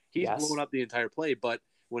him. He's blowing up the entire play, but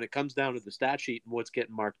when it comes down to the stat sheet and what's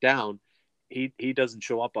getting marked down, he doesn't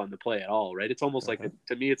show up on the play at all, right? It's almost like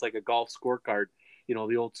to me it's like a golf scorecard. The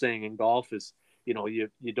old saying in golf is, you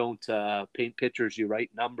don't paint pictures, you write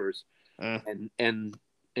numbers. And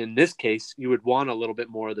in this case, you would want a little bit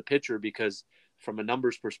more of the picture because from a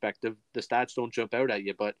numbers perspective, the stats don't jump out at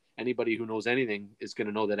you, but anybody who knows anything is going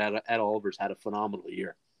to know that Ed Oliver's had a phenomenal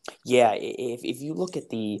year. Yeah, if you look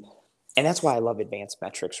at and that's why I love advanced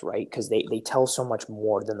metrics, right? Because they tell so much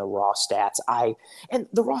more than the raw stats. And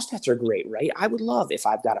the raw stats are great, right? I would love if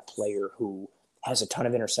I've got a player who has a ton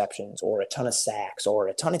of interceptions or a ton of sacks or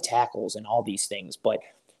a ton of tackles and all these things, but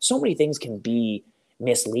so many things can be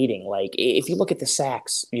misleading. Like, if you look at the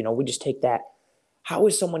sacks, we just take that. How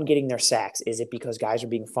is someone getting their sacks? Is it because guys are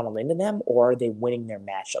being funneled into them, or are they winning their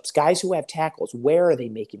matchups? Guys who have tackles, where are they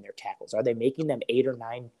making their tackles? Are they making them 8 or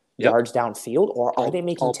 9 yards downfield, or are they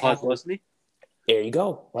making tackles? There you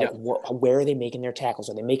go. Where are they making their tackles?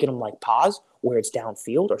 Are they making them like Paz, where it's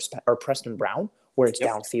downfield, or Preston Brown, where it's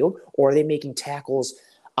downfield, or are they making tackles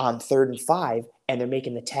on 3rd and 5 and they're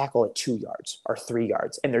making the tackle at 2 yards or 3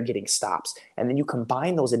 yards, and they're getting stops. And then you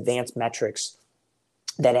combine those advanced metrics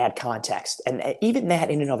that add context. And even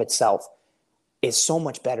that in and of itself is so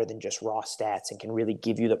much better than just raw stats and can really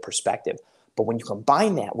give you the perspective. But when you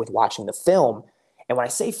combine that with watching the film, and when I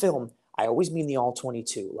say film, I always mean the all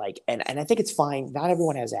 22. And I think it's fine. Not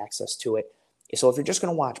everyone has access to it. So if you're just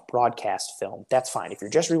going to watch broadcast film, that's fine. If you're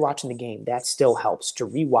just rewatching the game, that still helps to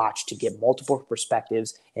rewatch, to get multiple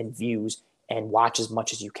perspectives and views and watch as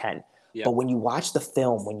much as you can. Yep. But when you watch the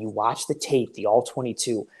film, when you watch the tape, the all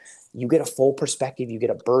 22, you get a full perspective. You get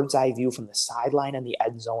a bird's eye view from the sideline and the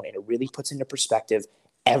end zone, and it really puts into perspective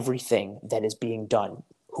everything that is being done,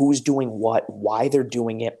 who's doing what, why they're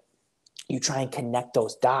doing it. You try and connect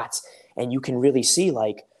those dots, and you can really see,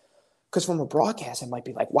 because from a broadcast, it might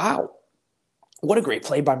be like, wow, what a great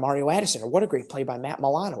play by Mario Addison, or what a great play by Matt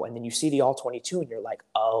Milano. And then you see the all 22, and you're like,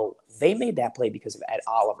 oh, they made that play because of Ed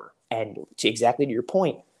Oliver. And exactly to your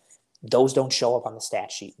point, those don't show up on the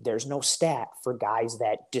stat sheet. There's no stat for guys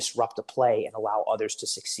that disrupt a play and allow others to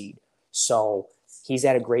succeed. So he's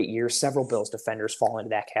had a great year. Several Bills defenders fall into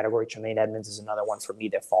that category. Tremaine Edmonds is another one for me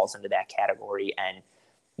that falls into that category. And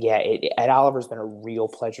yeah, Ed Oliver's been a real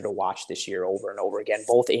pleasure to watch this year over and over again,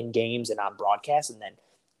 both in games and on broadcast, and then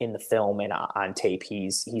in the film and on tape.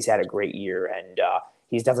 He's had a great year, and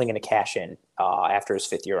he's definitely going to cash in after his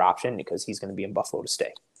 5th-year option because he's going to be in Buffalo to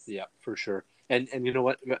stay. Yeah, for sure. And you know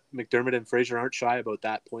what? McDermott and Fraser aren't shy about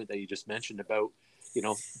that point that you just mentioned about,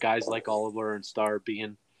 guys like Oliver and Starr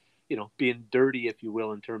being dirty, if you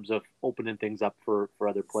will, in terms of opening things up for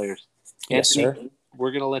other players. Yes, Anthony, sir.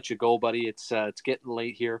 We're going to let you go, buddy. It's getting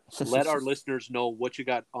late here. Let our listeners know what you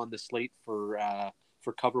got on the slate for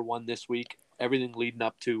Cover One this week. Everything leading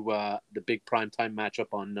up to the big primetime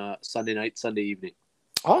matchup on Sunday evening.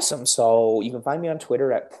 Awesome. So you can find me on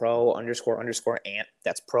Twitter at pro__ant.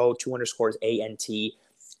 That's pro 2_ANT.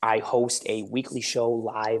 I host a weekly show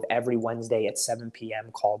live every Wednesday at 7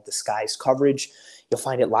 p.m. called Disguised Coverage. You'll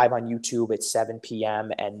find it live on YouTube at 7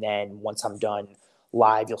 p.m. And then once I'm done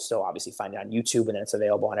live, you'll still obviously find it on YouTube, and then it's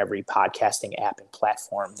available on every podcasting app and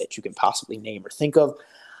platform that you can possibly name or think of.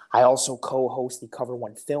 I also co-host the Cover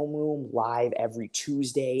One Film Room live every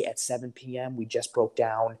Tuesday at 7 p.m. We just broke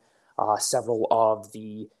down several of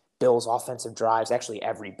the Bills' offensive drives, actually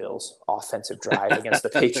every Bills' offensive drive against the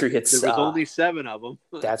Patriots. There was only 7 of them.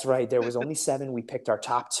 That's right. There was only 7. We picked our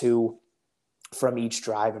top 2 from each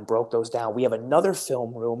drive and broke those down. We have another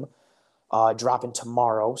film room dropping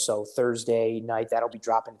tomorrow, so Thursday night. That'll be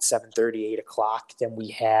dropping at 7:30, 8 o'clock. Then we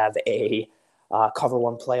have a Cover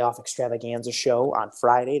One Playoff Extravaganza show on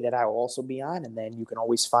Friday that I will also be on, and then you can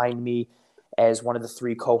always find me as one of the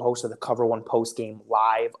 3 co-hosts of the Cover One Post Game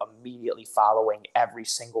live immediately following every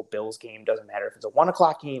single Bills game. Doesn't matter if it's a 1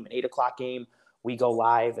 o'clock game, an 8 o'clock game, we go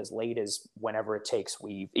live as late as whenever it takes.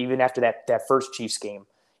 Even after that first Chiefs game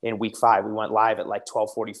in week 5, we went live at like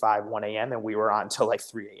 12:45, 1 a.m., and we were on till like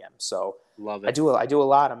 3 a.m. So love it. I do a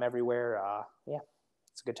lot. I'm everywhere. Yeah,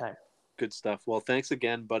 it's a good time. Good stuff. Well, thanks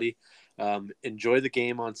again, buddy. Enjoy the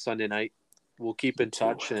game on Sunday night. We'll keep in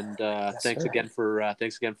touch, and Yes, thanks sir. again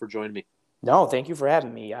for joining me. No, thank you for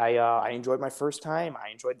having me. I enjoyed my first time. I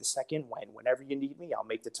enjoyed the second. Whenever you need me, I'll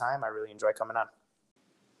make the time. I really enjoy coming on.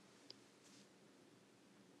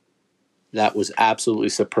 That was absolutely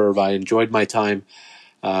superb. I enjoyed my time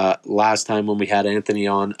last time when we had Anthony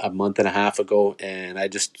on a month and a half ago, and I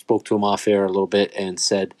just spoke to him off air a little bit and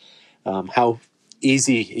said how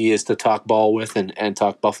easy he is to talk ball with and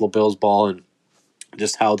talk Buffalo Bills ball, and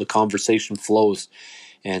just how the conversation flows.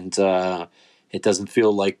 And it doesn't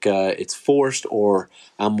feel like it's forced or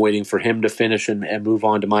I'm waiting for him to finish and move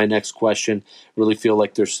on to my next question. Really feel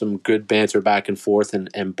like there's some good banter back and forth,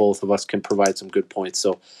 and both of us can provide some good points.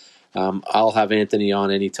 So I'll have Anthony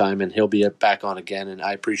on anytime, and he'll be back on again. And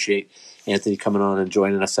I appreciate Anthony coming on and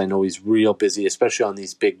joining us. I know he's real busy, especially on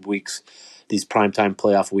these big weeks, these primetime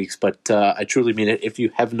playoff weeks. But I truly mean it. If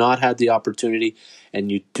you have not had the opportunity and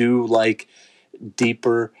you do like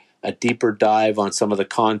a deeper dive on some of the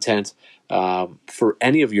content for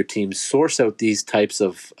any of your teams, source out these types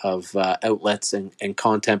of outlets and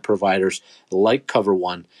content providers like Cover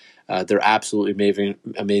One. They're absolutely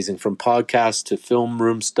amazing, from podcasts to film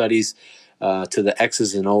room studies to the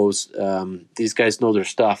X's and O's. These guys know their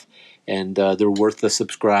stuff, and they're worth the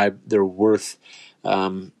subscribe. They're worth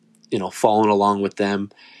following along with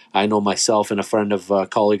them. I know myself and a friend of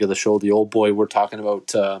colleague of the show, the Old Boy, we're talking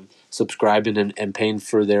about subscribing and paying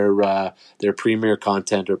for their premier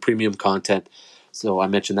content or premium content. So I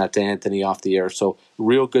mentioned that to Anthony off the air. So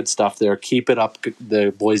real good stuff there. Keep it up,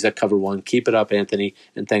 the boys at Cover One. Keep it up, Anthony,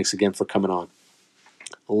 and thanks again for coming on.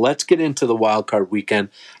 Let's get into the wild card weekend.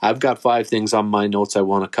 I've got 5 things on my notes I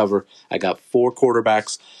want to cover. I got 4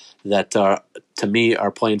 quarterbacks that, to me,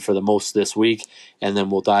 are playing for the most this week, and then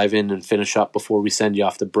we'll dive in and finish up before we send you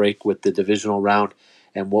off the break with the divisional round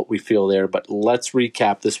and what we feel there. But let's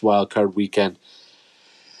recap this wild card weekend,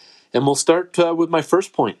 and we'll start with my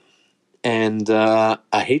first point. And I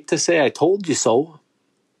hate to say I told you so,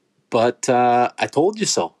 but I told you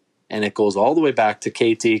so. And it goes all the way back to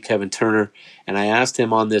KT, Kevin Turner. And I asked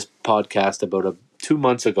him on this podcast about 2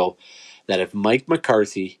 months ago that if Mike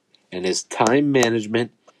McCarthy and his time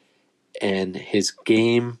management and his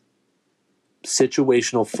game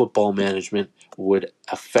situational football management would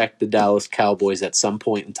affect the Dallas Cowboys at some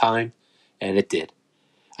point in time, and it did.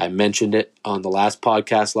 I mentioned it on the last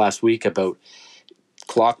podcast last week about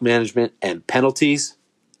clock management and penalties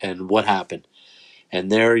and what happened. And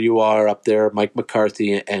there you are up there, Mike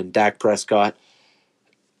McCarthy and Dak Prescott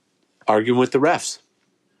arguing with the refs.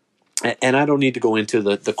 And I don't need to go into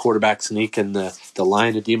the quarterback sneak and the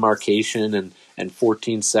line of demarcation and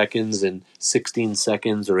 14 seconds and 16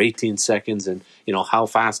 seconds or 18 seconds and how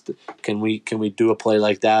fast can we do a play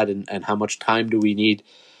like that and how much time do we need.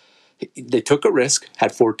 They took a risk,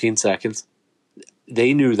 had 14 seconds.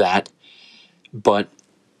 They knew that, but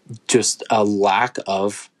just a lack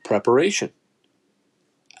of preparation.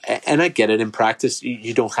 And I get it. In practice,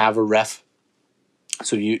 you don't have a ref,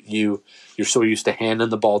 so you're so used to handing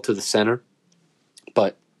the ball to the center.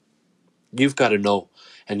 But you've got to know,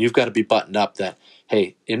 and you've got to be buttoned up that,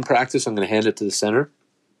 hey, in practice, I'm going to hand it to the center.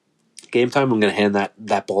 Game time, I'm going to hand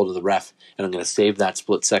that ball to the ref, and I'm going to save that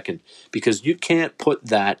split second. Because you can't put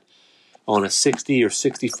that on a 60 or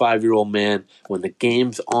 65-year-old man when the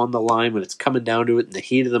game's on the line, when it's coming down to it, and the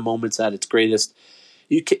heat of the moment's at its greatest.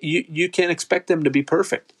 You can't expect them to be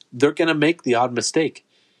perfect. They're going to make the odd mistake.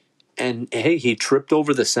 And, hey, he tripped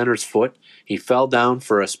over the center's foot. He fell down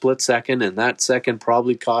for a split second, and that second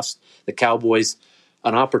probably cost the Cowboys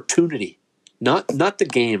an opportunity, not the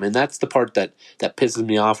game. And that's the part that pisses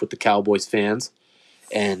me off with the Cowboys fans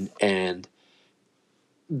and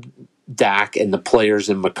Dak and the players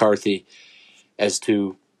and McCarthy as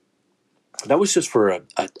to that was just for a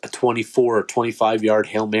 24 or 25-yard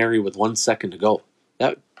Hail Mary with 1 second to go.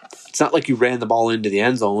 It's not like you ran the ball into the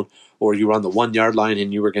end zone or you were on the 1 yard line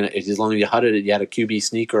and you were going to, as long as you hutted it, you had a QB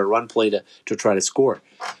sneak or a run play to try to score.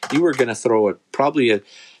 You were going to throw by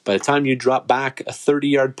the time you drop back, a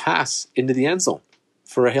 30-yard pass into the end zone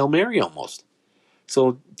for a Hail Mary almost.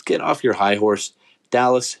 So get off your high horse.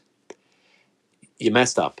 Dallas, you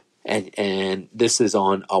messed up. And this is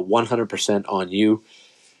on a 100% on you.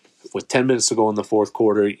 With 10 minutes to go in the fourth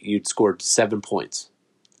quarter, you'd scored 7 points.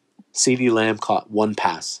 CeeDee Lamb caught 1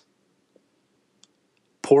 pass.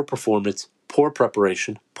 Poor performance, poor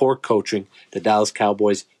preparation, poor coaching. The Dallas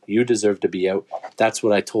Cowboys, you deserve to be out. That's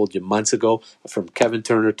what I told you months ago. From Kevin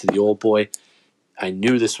Turner to the old boy, I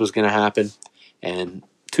knew this was going to happen. And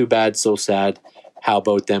too bad, so sad. How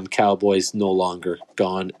about them Cowboys no longer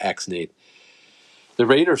gone ex-Nate? The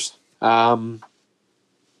Raiders,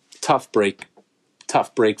 tough break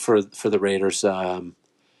for the Raiders.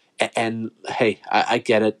 And hey, I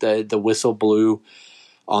get it. The whistle blew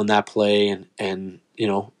on that play, and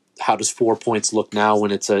how does 4 points look now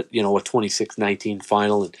when it's a 26-19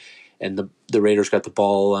 final, and the Raiders got the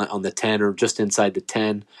ball on the 10 or just inside the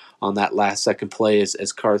 10 on that last second play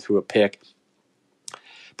as Carr threw a pick.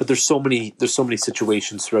 But there's so many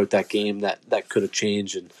situations throughout that game that could have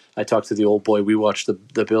changed. And I talked to the old boy. We watched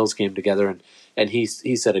the Bills game together, and he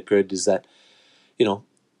said it good. Is that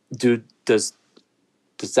dude, does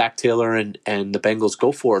Zach Taylor and the Bengals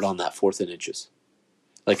go for it on that 4th and inches?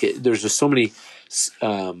 There's just so many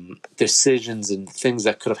decisions and things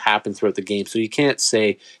that could have happened throughout the game. So you can't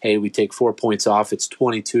say, hey, we take 4 points off. It's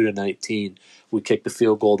 22-19. We kicked the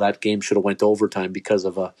field goal. That game should have went to overtime because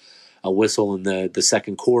of a whistle in the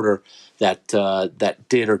second quarter that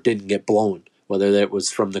did or didn't get blown, whether that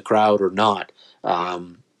was from the crowd or not.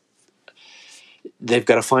 They've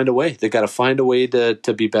got to find a way. They've got to find a way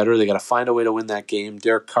to be better. They've got to find a way to win that game.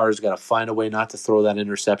 Derek Carr's got to find a way not to throw that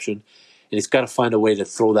interception. And he's got to find a way to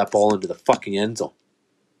throw that ball into the fucking end zone.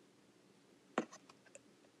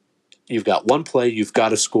 You've got one play. You've got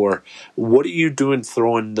to score. What are you doing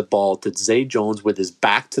throwing the ball to Zay Jones with his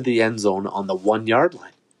back to the end zone on the 1 yard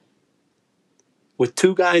line? With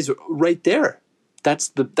 2 guys right there. That's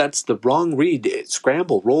the wrong read.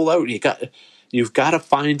 Scramble, roll out. You've got to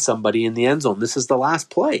find somebody in the end zone. This is the last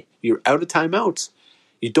play. You're out of timeouts.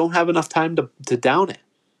 You don't have enough time to down it.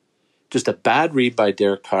 Just a bad read by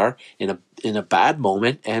Derek Carr in a bad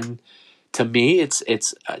moment. And to me,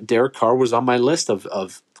 it's Derek Carr was on my list of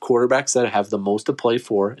quarterbacks that have the most to play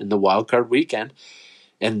for in the wild card weekend.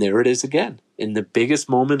 And there it is again. In the biggest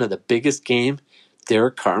moment of the biggest game,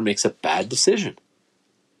 Derek Carr makes a bad decision.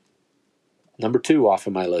 Number 2 off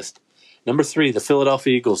of my list. Number 3, the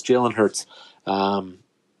Philadelphia Eagles, Jalen Hurts.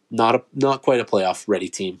 Not quite a playoff ready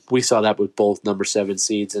team. We saw that with both number 7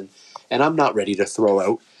 seeds, and I'm not ready to throw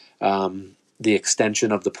out the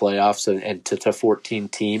extension of the playoffs and to 14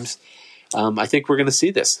 teams. I think we're going to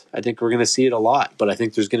see this. I think we're going to see it a lot, but I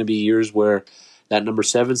think there's going to be years where that number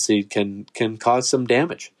 7 seed can cause some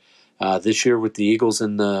damage. This year with the Eagles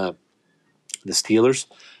and the Steelers,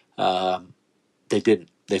 they didn't.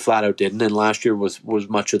 They flat out didn't, and last year was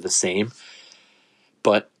much of the same.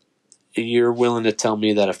 But you're willing to tell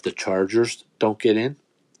me that if the Chargers don't get in,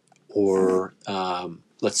 or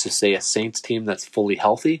let's just say a Saints team that's fully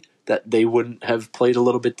healthy, that they wouldn't have played a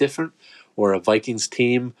little bit different, or a Vikings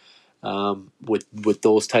team with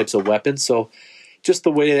those types of weapons. So just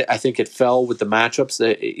the way I think it fell with the matchups,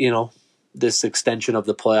 that this extension of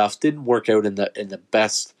the playoffs didn't work out in the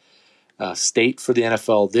best state for the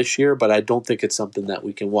NFL this year, but I don't think it's something that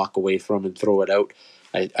we can walk away from and throw it out.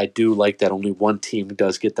 I do like that only one team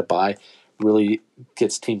does get the bye, really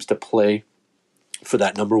gets teams to play for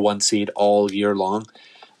that number 1 seed all year long.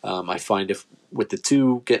 I find if with the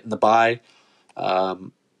 2 getting the bye,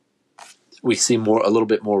 we see a little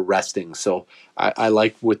bit more resting. So I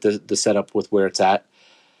like with the setup with where it's at.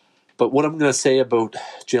 But what I'm going to say about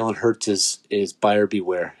Jalen Hurts is buyer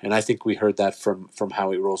beware, and I think we heard that from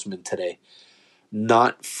Howie Roseman today.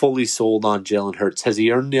 Not fully sold on Jalen Hurts. Has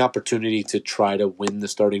he earned the opportunity to try to win the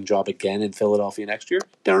starting job again in Philadelphia next year?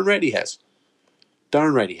 Darn right he has.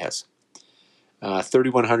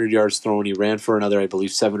 3,100 yards thrown. He ran for another, I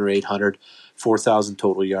believe, 700 or 800, 4,000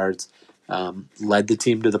 total yards. Led the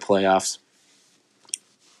team to the playoffs.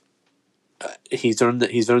 He's earned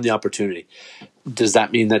the opportunity. Does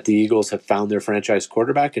that mean that the Eagles have found their franchise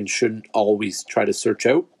quarterback and shouldn't always try to search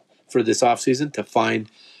out for this offseason to find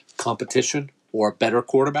competition or a better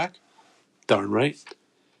quarterback? Darn right.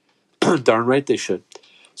 Darn right they should.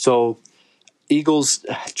 So, Eagles,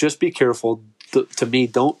 just be careful. To me,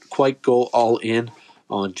 don't quite go all in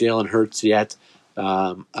on Jalen Hurts yet.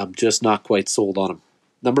 I'm just not quite sold on him.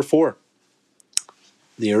 Number 4,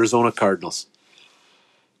 the Arizona Cardinals.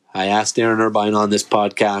 I asked Aaron Irvine on this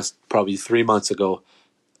podcast probably 3 months ago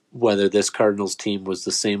whether this Cardinals team was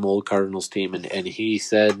the same old Cardinals team, and he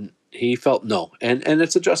said he felt no. And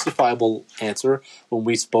it's a justifiable answer. When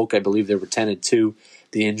we spoke, I believe they were 10-2.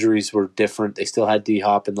 The injuries were different. They still had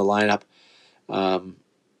D-Hop in the lineup.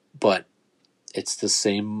 But it's the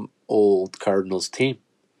same old Cardinals team.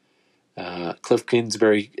 Cliff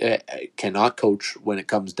Kingsbury cannot coach when it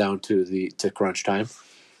comes down to crunch time.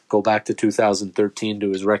 Go back to 2013 to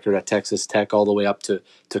his record at Texas Tech, all the way up to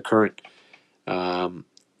current. The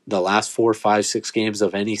last 4, 5, 6 games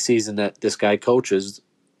of any season that this guy coaches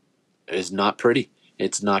is not pretty.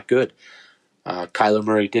 It's not good. Kyler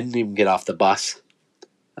Murray didn't even get off the bus.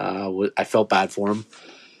 I felt bad for him.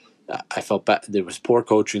 I felt bad. There was poor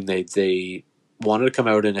coaching. They wanted to come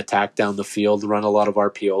out and attack down the field, run a lot of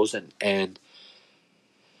RPOs, and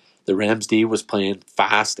the Rams D was playing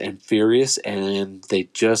fast and furious, and they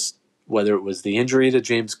just, whether it was the injury to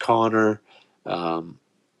James Conner,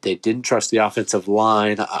 they didn't trust the offensive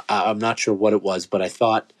line. I'm not sure what it was, but I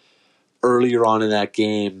thought earlier on in that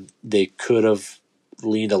game they could have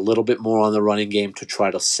leaned a little bit more on the running game to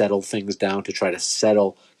try to settle things down, to try to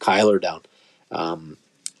settle Kyler down.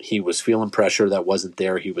 He was feeling pressure that wasn't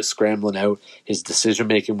there. He was scrambling out. His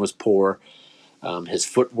decision-making was poor. His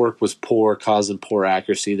footwork was poor, causing poor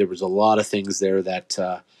accuracy. There was a lot of things there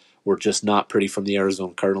that were just not pretty from the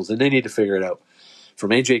Arizona Cardinals, and they need to figure it out.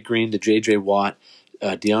 From A.J. Green to J.J. Watt,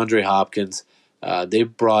 DeAndre Hopkins, they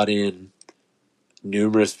brought in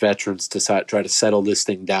numerous veterans to try to settle this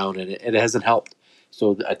thing down, and it hasn't helped.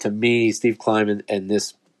 So to me, Steve Kleiman and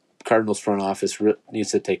this Cardinals front office needs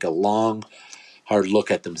to take a long, hard look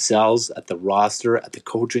at themselves, at the roster, at the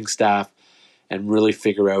coaching staff, and really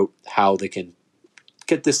figure out how they can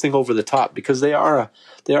get this thing over the top, because they are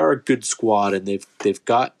a good squad, and they've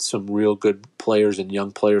got some real good players and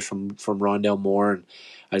young players from Rondale Moore and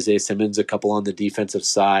Isaiah Simmons, a couple on the defensive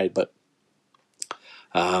side, but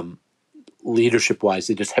leadership wise,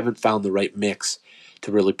 they just haven't found the right mix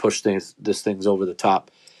to really push this things over the top.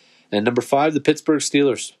 And number 5, the Pittsburgh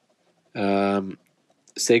Steelers.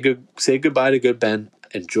 Say goodbye to Good Ben.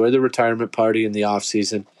 Enjoy the retirement party in the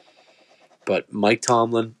offseason. But Mike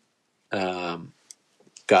Tomlin,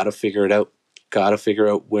 got to figure it out. Got to figure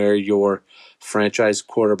out where your franchise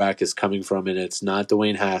quarterback is coming from, and it's not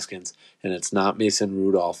Dwayne Haskins, and it's not Mason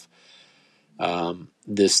Rudolph.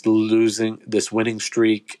 This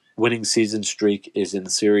winning season streak is in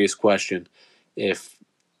serious question if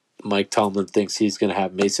Mike Tomlin thinks he's going to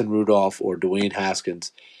have Mason Rudolph or Dwayne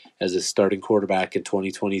Haskins as his starting quarterback in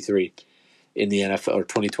 2023 in the NFL, or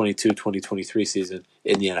 2022-2023 season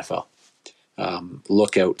in the NFL.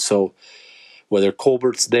 Look out. So whether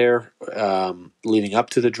Colbert's there leading up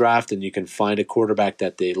to the draft and you can find a quarterback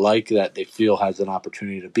that they like, that they feel has an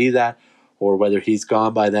opportunity to be that, or whether he's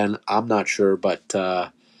gone by then, I'm not sure, but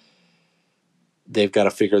they've got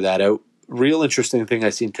to figure that out. Real interesting thing I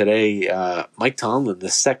seen today, Mike Tomlin, the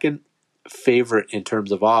second favorite in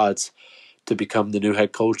terms of odds to become the new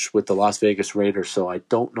head coach with the Las Vegas Raiders. So I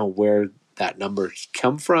don't know where that number's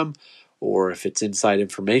come from or if it's inside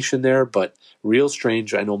information there, but real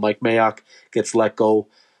strange. I know Mike Mayock gets let go.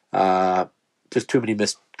 Just too many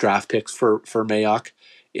missed draft picks for Mayock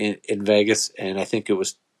in Vegas, and I think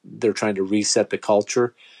they're trying to reset the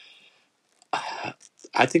culture.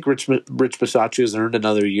 I think Rich Bisaccia has earned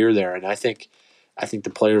another year there, and I think the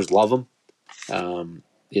players love him.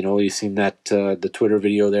 You've seen that the Twitter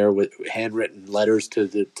video there with handwritten letters to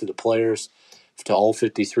the players, to all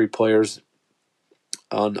 53 players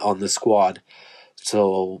on the squad.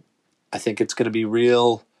 So I think it's going to be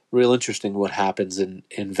real interesting what happens in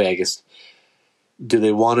Vegas. Do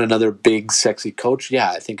they want another big, sexy coach?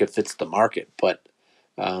 Yeah, I think it fits the market, but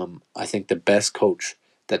I think the best coach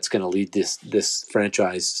that's going to lead this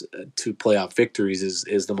franchise to playoff victories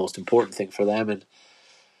is the most important thing for them. And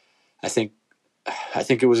I think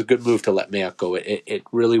it was a good move to let Mayock go. It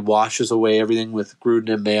really washes away everything with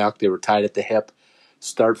Gruden and Mayock. They were tied at the hip.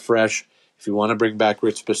 Start fresh. If you want to bring back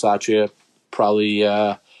Rich Bisaccia, probably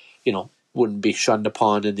wouldn't be shunned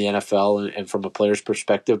upon in the NFL and from a player's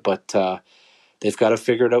perspective, but they've got to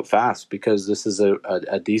figure it out fast because this is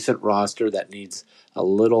a decent roster that needs a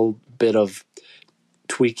little bit of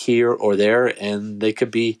tweak here or there, and they could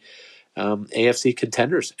be AFC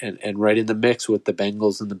contenders and right in the mix with the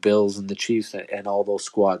Bengals and the Bills and the Chiefs and all those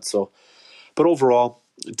squads. So, but overall,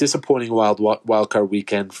 disappointing wild card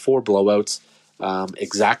weekend, 4 blowouts.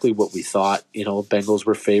 Exactly what we thought. Bengals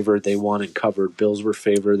were favored, they won and covered. Bills were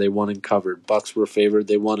favored, they won and covered. Bucks were favored,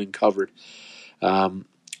 they won and covered.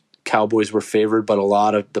 Cowboys were favored, but a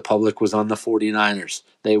lot of the public was on the 49ers.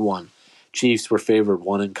 They won. Chiefs were favored,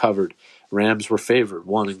 won and covered. Rams were favored,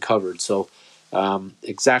 won and covered. So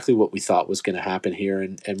exactly what we thought was going to happen here.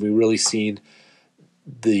 And we really seen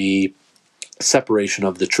the separation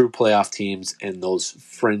of the true playoff teams and those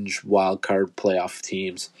fringe wild card playoff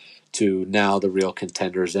teams to now the real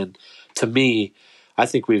contenders. And to me, I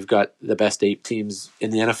think we've got the best 8 teams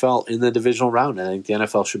in the NFL in the divisional round. I think the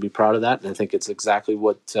NFL should be proud of that, and I think it's exactly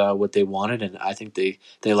what they wanted, and I think they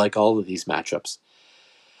like all of these matchups.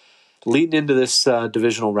 Leading into this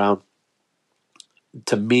divisional round,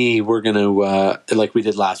 to me, we're going to, like we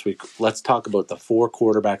did last week, let's talk about the 4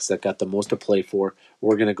 quarterbacks that got the most to play for.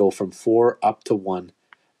 We're going to go from 4 up to 1.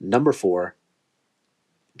 Number 4,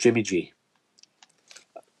 Jimmy G.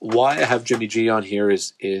 Why I have Jimmy G on here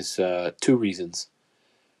is 2 reasons.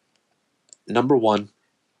 Number 1,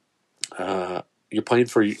 you're playing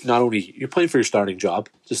for your starting job,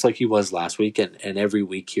 just like he was last week and every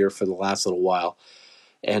week here for the last little while.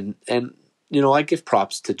 And I give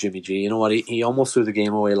props to Jimmy G. You know what? He almost threw the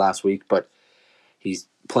game away last week, but he's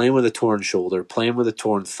playing with a torn shoulder, playing with a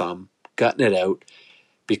torn thumb, gutting it out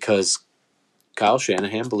because Kyle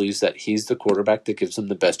Shanahan believes that he's the quarterback that gives him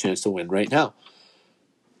the best chance to win right now.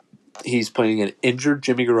 He's playing an injured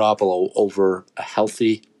Jimmy Garoppolo over a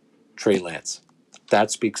healthy Trey Lance. That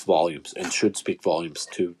speaks volumes and should speak volumes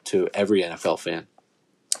to every NFL fan.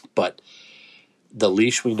 But the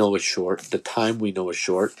leash we know is short. The time we know is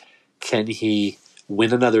short. Can he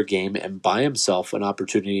win another game and buy himself an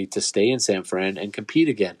opportunity to stay in San Fran and compete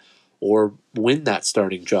again or win that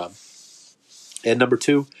starting job? And number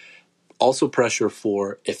 2, also pressure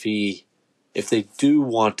for if they do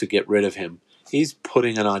want to get rid of him, he's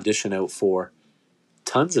putting an audition out for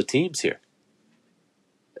tons of teams here.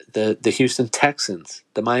 The Houston Texans,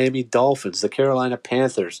 the Miami Dolphins, the Carolina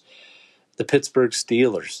Panthers, the Pittsburgh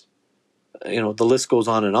Steelers. The list goes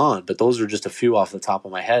on, but those are just a few off the top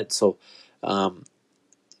of my head. So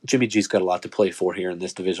Jimmy G's got a lot to play for here in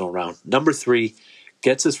this divisional round. Number 3,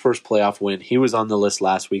 gets his first playoff win. He was on the list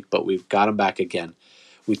last week, but we've got him back again.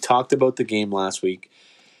 We talked about the game last week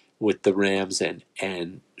with the Rams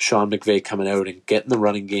and Sean McVay coming out and getting the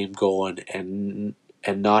running game going and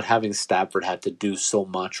not having Stafford had to do so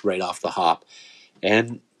much right off the hop.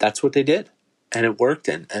 And that's what they did. And it worked.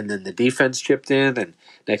 And then the defense chipped in, and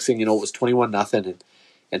next thing you know, it was 21-0.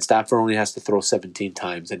 And Stafford only has to throw 17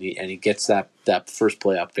 times, and he gets that first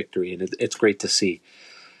playoff victory, and it's great to see.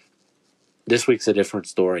 This week's a different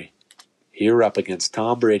story. You're up against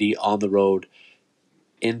Tom Brady on the road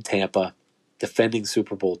in Tampa. defending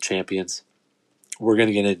Super Bowl champions. We're going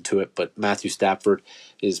to get into it, but Matthew Stafford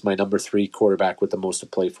is my number 3 quarterback with the most to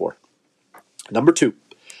play for. Number 2,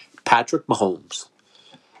 Patrick Mahomes.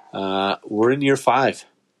 We're in year 5,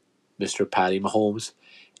 Mr. Patty Mahomes,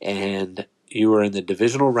 and you were in the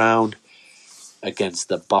divisional round against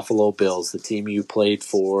the Buffalo Bills, the team you played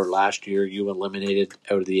for last year. You eliminated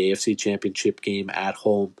out of the AFC Championship game at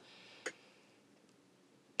home.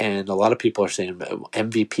 And a lot of people are saying,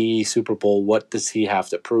 MVP, Super Bowl, what does he have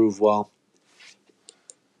to prove? Well,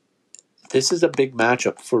 this is a big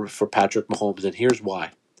matchup for Patrick Mahomes, and here's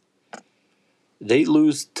why. They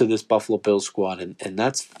lose to this Buffalo Bills squad, and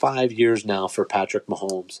that's 5 years now for Patrick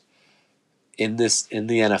Mahomes in the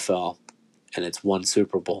NFL, and it's 1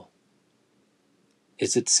 Super Bowl.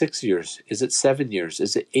 Is it 6 years? Is it 7 years?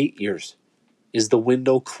 Is it 8 years? Is the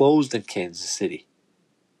window closed in Kansas City?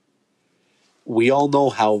 We all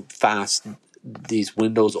know how fast these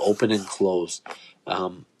windows open and close.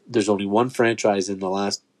 There's only one franchise in the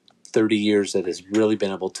last 30 years that has really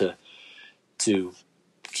been able to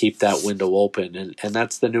keep that window open, and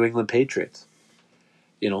that's the New England Patriots.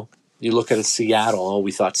 You look at Seattle. Oh,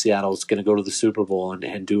 we thought Seattle was going to go to the Super Bowl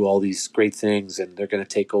and do all these great things, and they're going to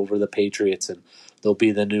take over the Patriots, and they'll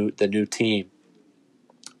be the new team.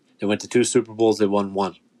 They went to 2 Super Bowls. They won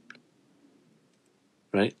 1.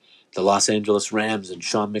 Right? The Los Angeles Rams and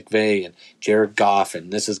Sean McVay and Jared Goff,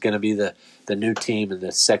 and this is going to be the new team and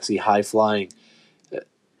the sexy high-flying.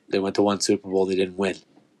 They went to 1 Super Bowl. They didn't win.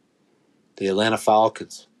 The Atlanta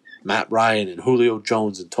Falcons, Matt Ryan and Julio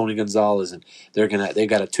Jones and Tony Gonzalez, and they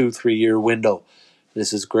got a 2-3 year window.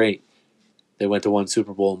 This is great. They went to 1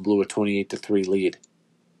 Super Bowl and blew a 28-3 lead.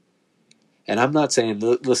 And I'm not saying,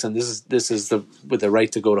 listen, this is with the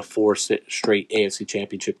right to go to 4 straight AFC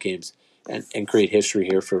Championship games and create history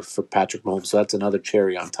here for Patrick Mahomes. So that's another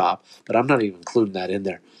cherry on top. But I'm not even including that in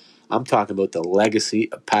there. I'm talking about the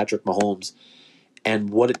legacy of Patrick Mahomes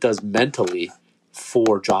and what it does mentally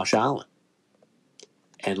for Josh Allen.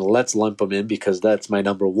 And let's lump him in because that's my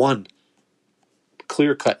number 1,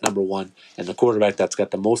 clear-cut number 1, and the quarterback that's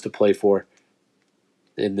got the most to play for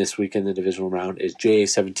in this week in the divisional round is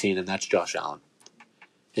JA-17, and that's Josh Allen.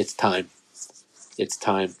 It's time. It's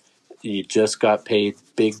time. You just got paid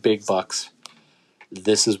big bucks.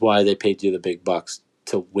 This is why they paid you the big bucks,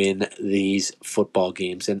 to win these football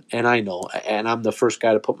games. And I know, and I'm the first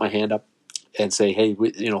guy to put my hand up and say, hey,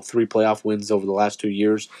 3 playoff wins over the last 2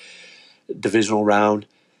 years, divisional round,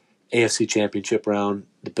 AFC Championship round.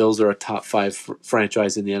 The Bills are a top 5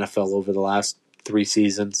 franchise in the NFL over the last 3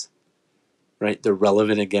 seasons. Right? They're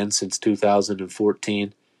relevant again since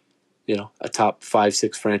 2014. A top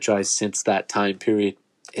 5-6 franchise since that time period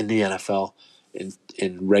in the NFL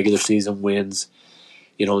in regular season wins.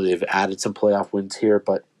 They've added some playoff wins here,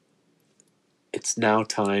 but it's now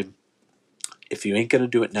time. If you ain't going to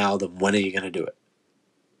do it now, then when are you going to do it?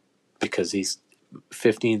 Because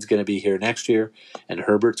 15 is going to be here next year, and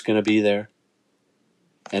Herbert's going to be there,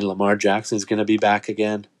 and Lamar Jackson's going to be back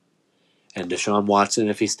again, and Deshaun Watson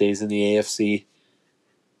if he stays in the AFC,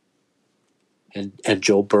 and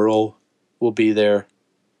Joe Burrow will be there,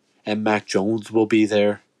 and Mac Jones will be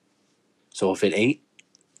there. So if it ain't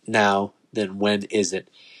now, then when is it?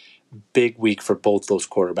 Big week for both those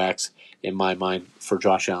quarterbacks, in my mind, for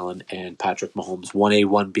Josh Allen and Patrick Mahomes. 1A,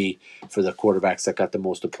 1B for the quarterbacks that got the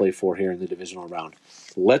most to play for here in the divisional round.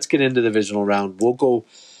 Let's get into the divisional round. We'll go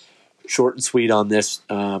short and sweet on this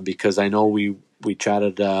because I know we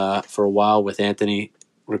chatted for a while with Anthony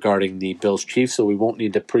regarding the Bills-Chiefs, so we won't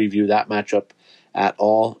need to preview that matchup at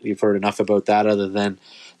all. You've heard enough about that other than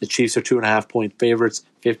the Chiefs are 2.5-point favorites.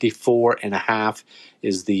 54.5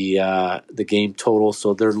 is the game total.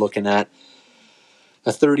 So they're looking at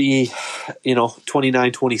a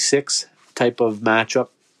 29-26 type of matchup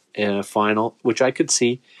in a final, which I could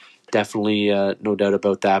see. Definitely no doubt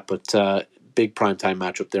about that. But big primetime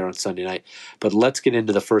matchup there on Sunday night. But let's get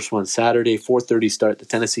into the first one. Saturday, 4:30 start. The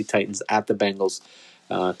Tennessee Titans at the Bengals.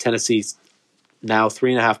 Tennessee's now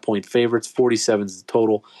 3.5-point favorites. 47 is the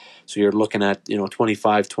total. So you're looking at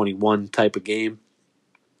 25-21 type of game.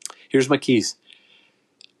 Here's my keys,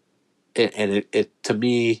 and it to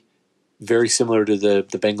me very similar to the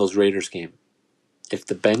Bengals Raiders game. If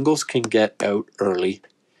the Bengals can get out early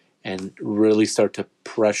and really start to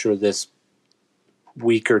pressure this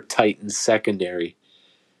weaker Titans secondary,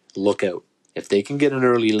 look out. If they can get an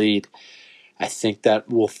early lead, I think that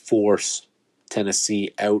will force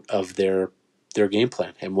Tennessee out of their game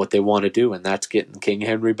plan and what they want to do, and that's getting King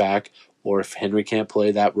Henry back, or if Henry can't play,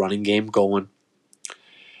 that running game going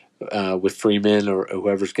with Freeman or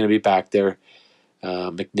whoever's going to be back there,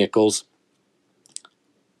 McNichols,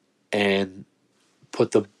 and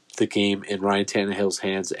put the the game in Ryan Tannehill's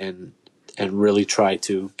hands and really try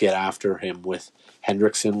to get after him with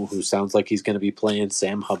Hendrickson, who sounds like he's going to be playing,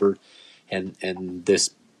 Sam Hubbard, and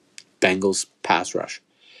this Bengals pass rush.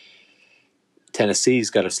 Tennessee's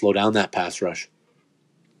got to slow down that pass rush,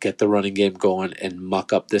 get the running game going, and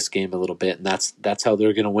muck up this game a little bit, and that's how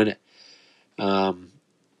they're going to win it. I'm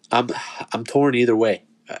torn either way.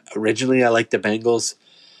 Originally, I liked the Bengals,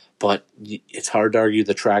 but it's hard to argue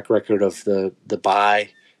the track record of the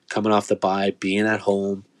bye, coming off the bye, being at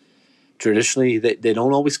home. Traditionally, they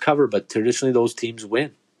don't always cover, but traditionally those teams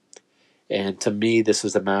win. And to me, this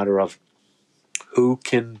is a matter of who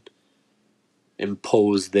can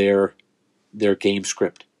impose their game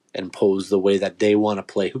script, impose the way that they want to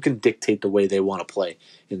play, who can dictate the way they want to play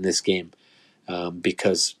in this game.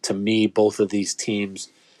 Because to me, both of these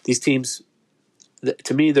teams,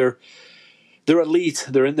 to me, they're elite.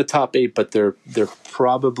 They're in the top 8, but they're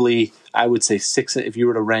probably, I would say, 6. If you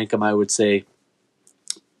were to rank them, I would say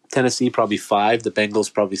Tennessee probably 5, the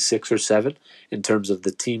Bengals probably 6 or 7 in terms of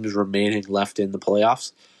the teams remaining left in the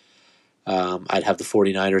playoffs. I'd have the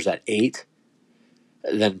 49ers at 8,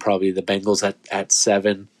 then probably the Bengals at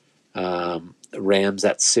 7, Rams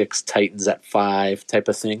at 6, Titans at 5 type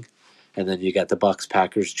of thing. And then you got the Bucks,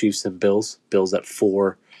 Packers, Chiefs, and Bills. Bills at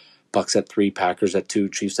 4, Bucks at 3, Packers at 2,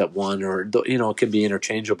 Chiefs at 1, or it can be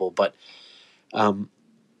interchangeable. But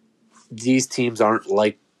these teams aren't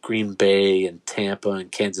like Green Bay and Tampa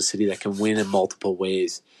and Kansas City that can win in multiple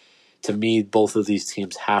ways. To me, both of these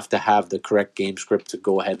teams have to have the correct game script to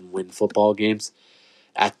go ahead and win football games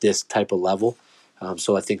at this type of level.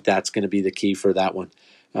 So I think that's going to be the key for that one.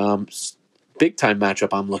 Big time matchup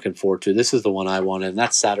I'm looking forward to. This is the one I wanted, and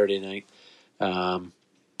that's Saturday night.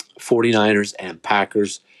 49ers and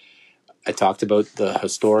Packers. I talked about the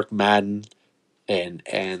historic Madden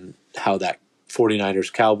and how that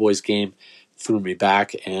 49ers Cowboys game threw me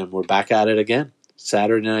back, and we're back at it again.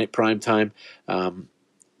 Saturday night prime time.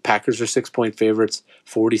 Packers are 6-point favorites.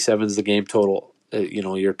 47 is the game total.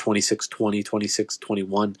 Your 26-20,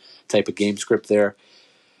 26-21 type of game script there.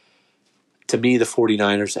 To me, the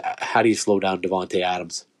 49ers, how do you slow down Davante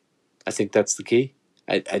Adams? I think that's the key.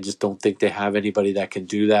 I just don't think they have anybody that can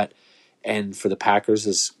do that. And for the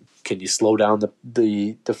Packers, can you slow down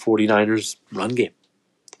the 49ers run game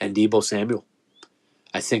and Deebo Samuel?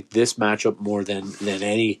 I think this matchup more than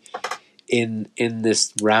any in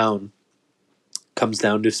this round comes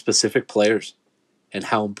down to specific players and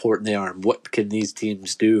how important they are and what can these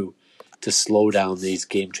teams do to slow down these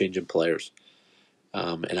game-changing players.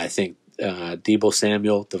 And I think Deebo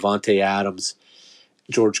Samuel, Davante Adams,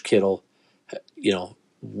 George Kittle,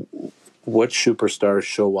 what superstars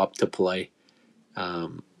show up to play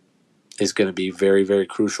is going to be very, very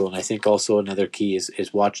crucial. And I think also another key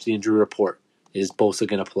is watch the injury report. Is Bosa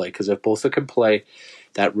going to play? Because if Bosa can play,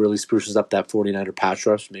 that really spruces up that 49er pass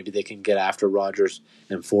rush. Maybe they can get after Rodgers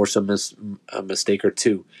and force a mistake or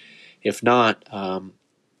two. If not,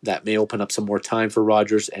 that may open up some more time for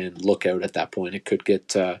Rodgers, and look out at that point. It could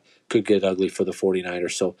get ugly for the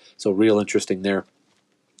 49ers. So real interesting there.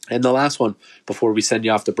 And the last one before we send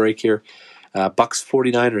you off the break here, Bucks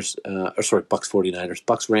 49ers,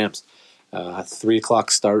 Bucks Rams, 3:00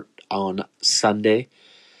 start on Sunday.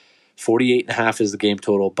 48.5 is the game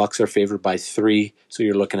total. Bucks are favored by 3, so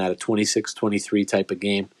you're looking at a 26-23 type of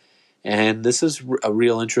game. And this is a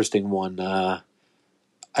real interesting one. I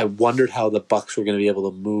wondered how the Bucks were going to be able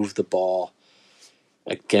to move the ball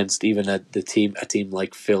against even a team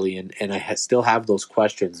like Philly, and I still have those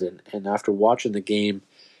questions. And after watching the game,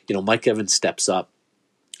 Mike Evans steps up,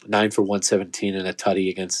 9 for 117 and a tutty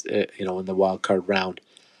against in the wild card round.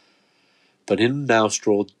 But in now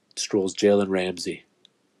strolls Jalen Ramsey,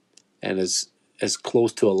 and as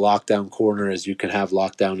close to a lockdown corner as you can have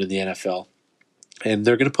lockdown in the NFL. And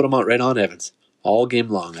they're going to put him out right on Evans all game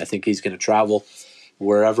long. I think he's going to travel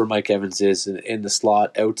wherever Mike Evans is in the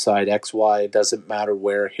slot, outside, XY. It doesn't matter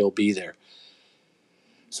where, he'll be there.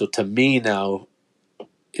 So to me now,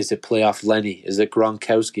 is it playoff Lenny? Is it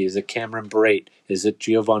Gronkowski? Is it Cameron Brate? Is it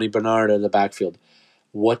Giovanni Bernard in the backfield?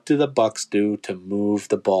 What do the Bucks do to move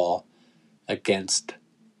the ball against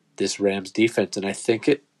this Rams defense? And I think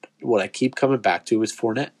what I keep coming back to is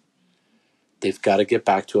Fournette. They've got to get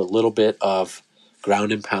back to a little bit of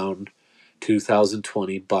ground and pound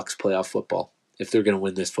 2020 Bucks playoff football if they're going to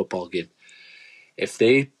win this football game. If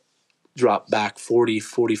they drop back 40,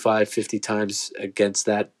 45, 50 times against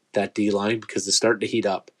that D-line, because they're starting to heat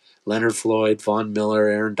up. Leonard Floyd, Von Miller,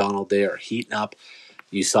 Aaron Donald, they are heating up.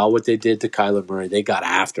 You saw what they did to Kyler Murray. They got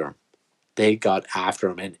after him.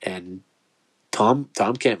 And Tom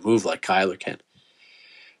can't move like Kyler can.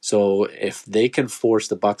 So if they can force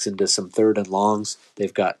the Bucks into some third and longs,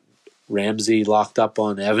 they've got Ramsey locked up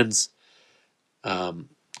on Evans,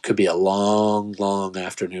 could be a long, long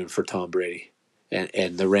afternoon for Tom Brady.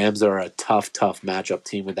 And the Rams are a tough, tough matchup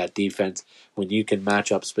team with that defense when you can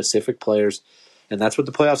match up specific players. And that's what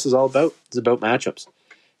the playoffs is all about. It's about matchups.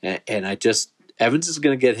 And Evans is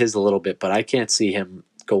going to get his a little bit, but I can't see him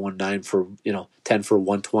going 10 for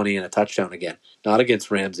 120 and a touchdown again. Not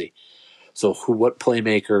against Ramsey. So what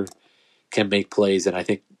playmaker can make plays? And I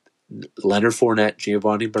think Leonard Fournette,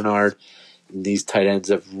 Giovanni Bernard, these tight ends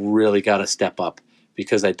have really got to step up,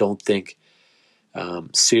 because I don't think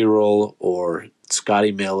Cyril or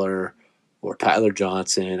Scotty Miller or Tyler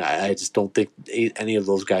Johnson, I just don't think any of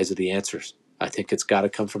those guys are the answers. I think it's got to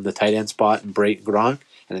come from the tight end spot and Brayton Gronk,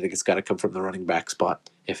 and I think it's got to come from the running back spot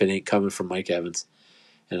if it ain't coming from Mike Evans.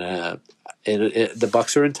 And the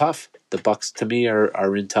Bucs are in tough. The Bucs, to me,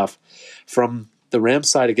 are in tough. From the Rams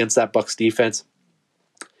side against that Bucs defense,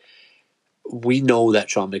 we know that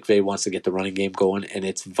Sean McVay wants to get the running game going, and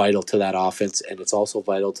it's vital to that offense, and it's also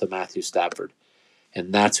vital to Matthew Stafford.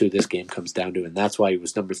 And that's who this game comes down to, and that's why he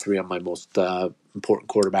was number 3 on my most important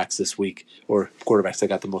quarterbacks this week, or quarterbacks I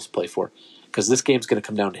got the most play for, because this game's going to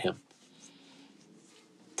come down to him.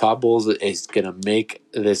 Todd Bowles is going to make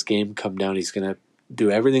this game come down. He's going to do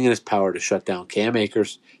everything in his power to shut down Cam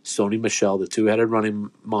Akers, Sony Michel, the two-headed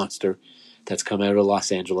running monster that's come out of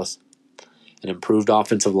Los Angeles, an improved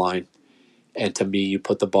offensive line. And to me, you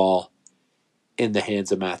put the ball in the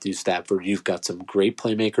hands of Matthew Stafford. You've got some great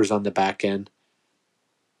playmakers on the back end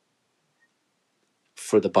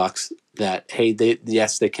for the Bucs that, hey, they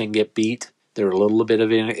can get beat. They're a little bit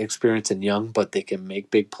of inexperienced and young, but they can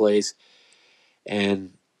make big plays.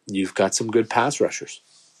 And you've got some good pass rushers.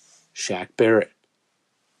 Shaq Barrett,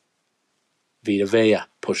 Vita Vea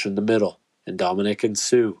pushing the middle, and Dominic and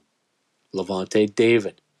Sue, Levante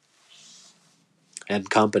David, and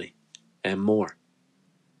company, and more,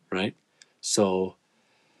 right? So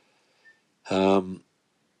I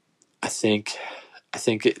think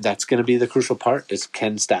that's going to be the crucial part, is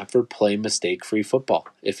can Stafford play mistake-free football?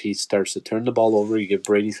 If he starts to turn the ball over, you give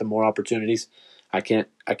Brady some more opportunities, I can't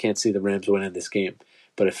see the Rams winning this game.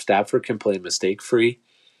 But if Stafford can play mistake-free,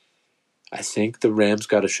 I think the Rams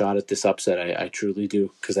got a shot at this upset. I truly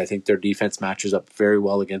do, because I think their defense matches up very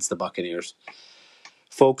well against the Buccaneers.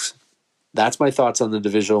 Folks, that's my thoughts on the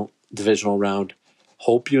divisional round.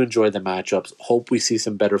 Hope you enjoy the matchups. Hope we see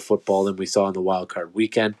some better football than we saw in the wild card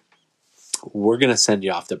weekend. We're going to send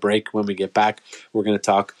you off the break. When we get back, we're going to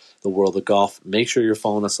talk the world of golf. Make sure you're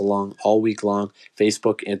following us along all week long,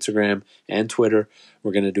 Facebook, Instagram, and Twitter.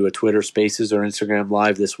 We're going to do a Twitter Spaces or Instagram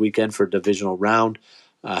Live this weekend for divisional round.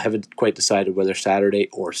 I haven't quite decided whether Saturday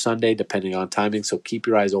or Sunday, depending on timing, so keep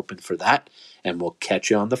your eyes open for that, and we'll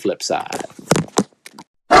catch you on the flip side.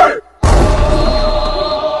 Hey!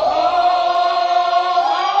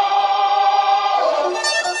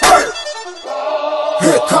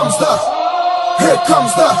 Here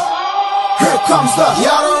comes the,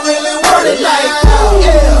 y'all don't really want it like that.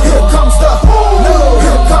 Yeah. Here comes the.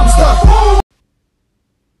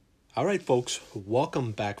 All right, folks,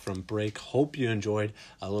 welcome back from break. Hope you enjoyed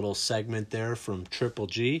a little segment there from Triple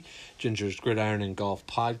G, Ginger's Gridiron and Golf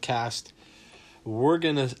podcast. We're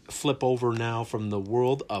going to flip over now from the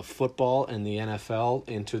world of football and the NFL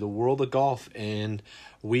into the world of golf, and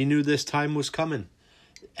we knew this time was coming.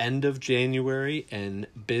 End of January, and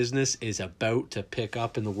business is about to pick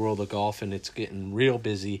up in the world of golf, and it's getting real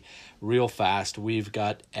busy, real fast. We've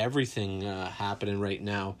got everything happening right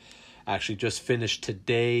now. Actually, just finished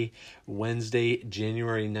today, Wednesday,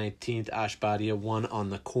 January 19th. Ash Badia won on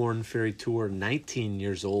the Korn Ferry Tour, 19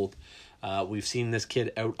 years old. We've seen this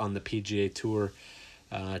kid out on the PGA Tour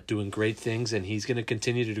doing great things, and he's going to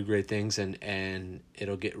continue to do great things, and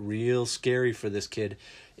it'll get real scary for this kid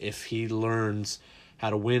if he learns how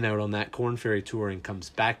to win out on that Korn Ferry Tour and comes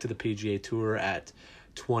back to the PGA Tour at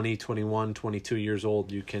 20, 21, 22 years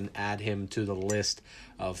old. You can add him to the list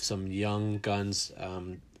of some young guns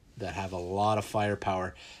that have a lot of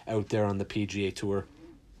firepower out there on the PGA Tour.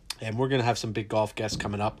 And we're going to have some big golf guests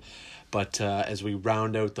coming up. But as we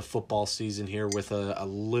round out the football season here with a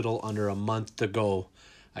little under a month to go,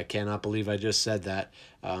 I cannot believe I just said that.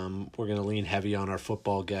 We're going to lean heavy on our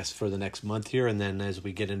football guests for the next month here, and then as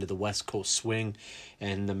we get into the West Coast swing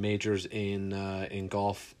and the majors in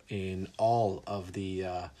golf, in all of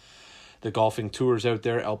the golfing tours out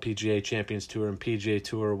there, LPGA Champions Tour and PGA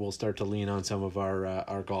Tour, we'll start to lean on some of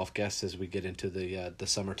our golf guests as we get into the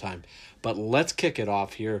summertime. But let's kick it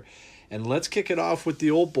off here And let's kick it off with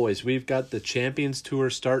the old boys. We've got the Champions Tour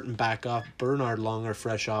starting back off. Bernhard Langer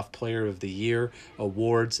fresh off Player of the Year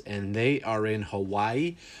awards, and they are in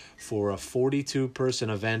Hawaii for a 42-person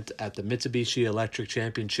event at the Mitsubishi Electric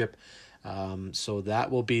Championship. So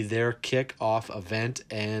that will be their kick-off event.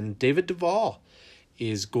 And David Duval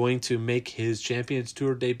is going to make his Champions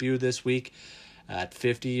Tour debut this week at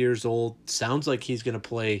 50 years old. Sounds like he's going to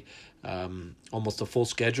play almost a full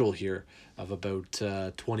schedule here of about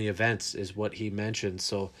 20 events is what he mentioned.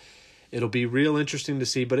 So it'll be real interesting to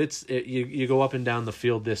see. But you go up and down the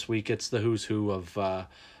field this week. It's the who's who of the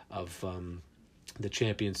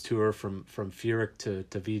Champions Tour from Furyk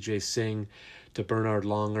to Vijay Singh to Bernhard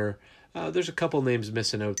Langer. There's a couple names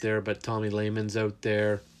missing out there, but Tommy Lehman's out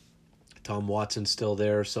there. Tom Watson's still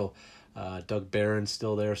there. So Doug Barron's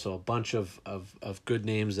still there. So a bunch of good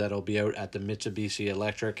names that'll be out at the Mitsubishi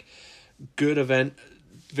Electric. Good event.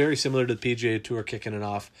 Very similar to the PGA Tour kicking it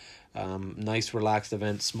off. Nice, relaxed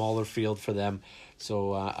event, smaller field for them.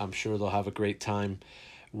 So I'm sure they'll have a great time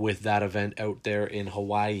with that event out there in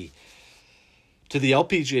Hawaii. To the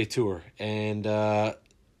LPGA Tour and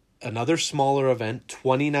another smaller event,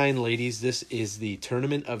 29 ladies. This is the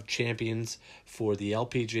Tournament of Champions for the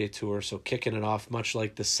LPGA Tour. So kicking it off much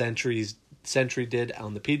like the Century did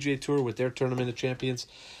on the PGA Tour with their Tournament of Champions.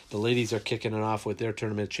 The ladies are kicking it off with their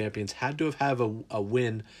Tournament of Champions. Had to have a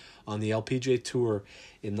win on the LPGA Tour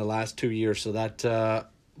in the last 2 years. So that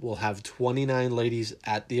will have 29 ladies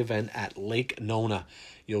at the event at Lake Nona.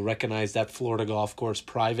 You'll recognize that Florida golf course,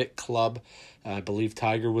 private club. I believe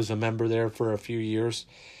Tiger was a member there for a few years.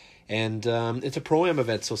 And it's a Pro-Am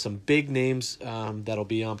event, so some big names that'll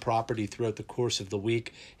be on property throughout the course of the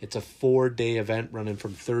week. It's a 4-day event running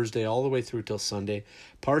from Thursday all the way through till Sunday.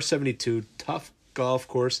 Par 72, tough golf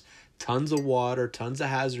course, tons of water, tons of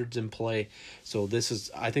hazards in play. So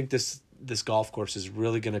I think this golf course is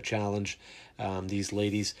really going to challenge these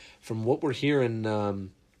ladies. From what we're hearing,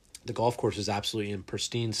 the golf course is absolutely in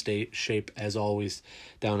pristine shape as always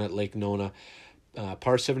down at Lake Nona.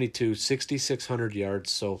 Par 72, 6,600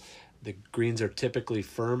 yards. So the greens are typically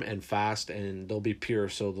firm and fast, and they'll be pure.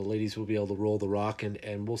 So the ladies will be able to roll the rock,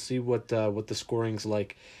 and we'll see what the scoring's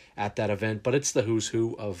like at that event. But it's the who's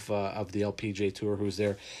who of the LPGA Tour who's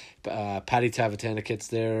there. Patty Tavatanakit's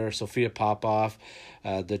there. Sophia Popov,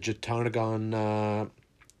 the Jotanagon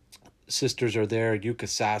sisters are there. Yuka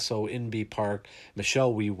Sasso, Inbee Park,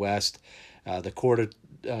 Michelle Wee West, the Korda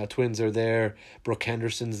twins are there. Brooke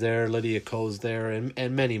Henderson's there. Lydia Ko's there,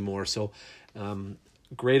 and many more. So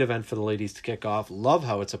great event for the ladies to kick off. Love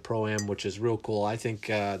how it's a Pro-Am, which is real cool. I think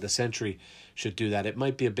the Century should do that. It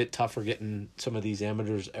might be a bit tougher getting some of these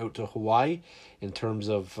amateurs out to Hawaii in terms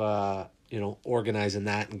of organizing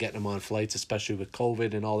that and getting them on flights, especially with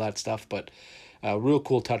COVID and all that stuff. But real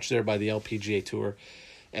cool touch there by the LPGA Tour.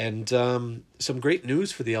 And some great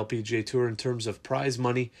news for the LPGA Tour in terms of prize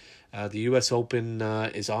money. The U.S. Open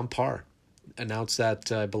is on par. Announced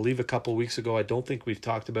that, I believe, a couple weeks ago. I don't think we've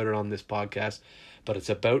talked about it on this podcast, but it's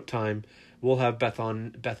about time. We'll have Beth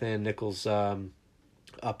Ann Nichols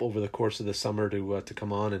up over the course of the summer to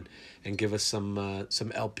come on and give us some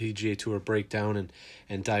LPGA Tour breakdown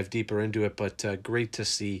and dive deeper into it. But great to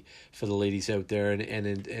see for the ladies out there, and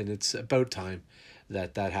it's about time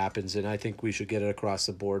that happens, and I think we should get it across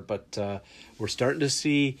the board. But we're starting to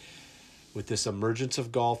see, with this emergence of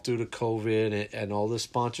golf due to COVID and all this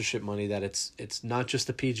sponsorship money, that it's not just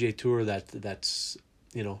the PGA Tour that's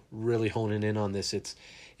really honing in on this. It's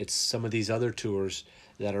some of these other tours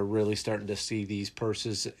that are really starting to see these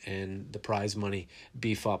purses and the prize money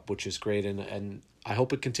beef up, which is great. And I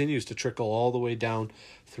hope it continues to trickle all the way down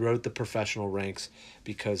throughout the professional ranks,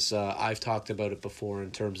 because I've talked about it before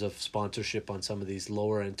in terms of sponsorship on some of these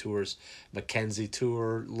lower end tours, Mackenzie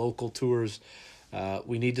Tour, local tours.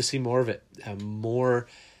 We need to see more of it. More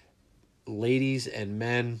ladies and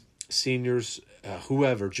men, seniors,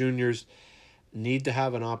 whoever, juniors, need to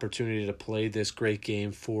have an opportunity to play this great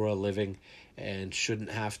game for a living, and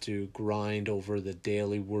shouldn't have to grind over the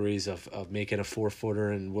daily worries of making a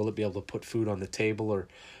 4-footer and will it be able to put food on the table, or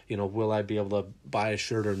will I be able to buy a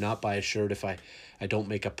shirt or not buy a shirt if I don't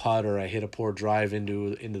make a putt, or I hit a poor drive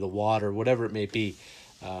into the water, whatever it may be,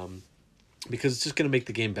 because it's just going to make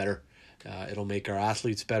the game better. It'll make our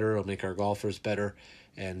athletes better, it'll make our golfers better,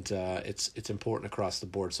 and it's important across the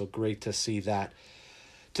board. So great to see that.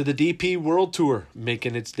 To the DP World Tour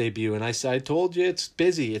making its debut. And I told you it's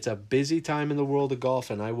busy. It's a busy time in the world of golf,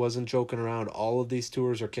 and I wasn't joking around. All of these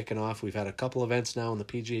tours are kicking off. We've had a couple events now on the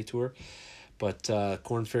PGA Tour, but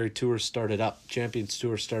Korn Ferry Tour started up, Champions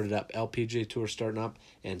Tour started up, LPGA Tour starting up,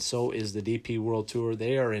 and so is the DP World Tour.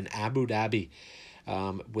 They are in Abu Dhabi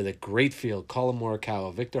with a great field. Colin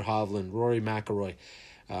Morikawa, Victor Hovland, Rory McIlroy,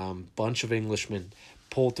 bunch of Englishmen,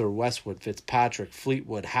 Poulter, Westwood, Fitzpatrick,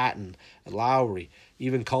 Fleetwood, Hatton, Lowry,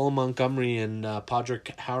 even Colin Montgomery and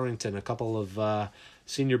Padraig Harrington, a couple of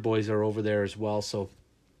senior boys are over there as well. So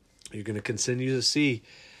you're going to continue to see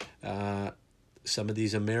some of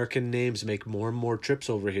these American names make more and more trips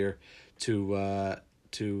over here to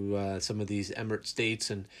some of these Emirate states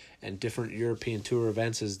and different European Tour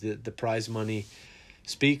events as the prize money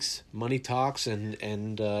speaks, money talks, and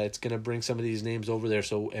it's going to bring some of these names over there.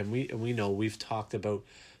 So and we know we've talked about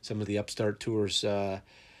some of the upstart tours that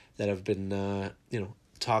have been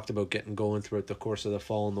talked about getting going throughout the course of the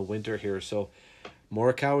fall and the winter here. So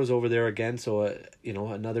Morikawa is over there again. So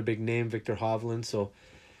another big name, Victor Hovland. So.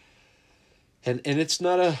 And it's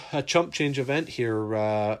not a chump change event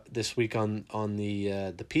here this week on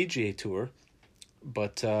the PGA Tour,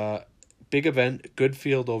 but big event, good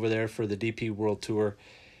field over there for the DP World Tour,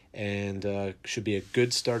 and should be a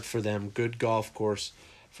good start for them, good golf course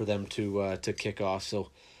for them to kick off.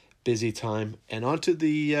 So busy time, and on to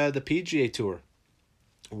the PGA Tour.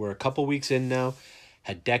 We're a couple weeks in now.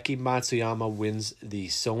 Hideki Matsuyama wins the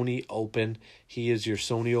Sony Open. He is your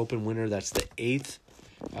Sony Open winner. That's the 8th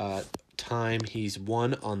time he's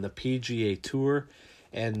won on the PGA Tour,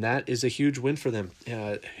 and that is a huge win for them.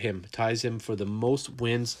 Ties him for the most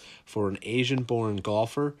wins for an Asian-born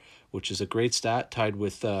golfer, which is a great stat, tied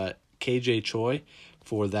with KJ Choi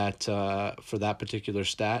for that particular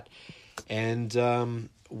stat. And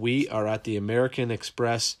we are at the American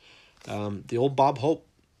Express, the old Bob Hope,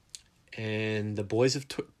 and the boys have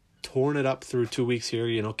torn it up through 2 weeks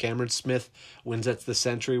here. Cameron Smith wins at the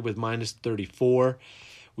Century with minus 34.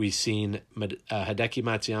 We've seen Hideki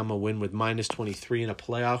Matsuyama win with minus 23 in a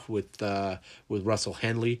playoff with Russell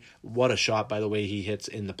Henley. What a shot, by the way, he hits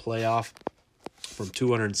in the playoff from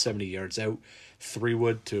 270 yards out,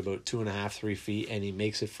 3-wood to about 2.5, 3 feet, and he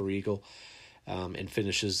makes it for eagle, and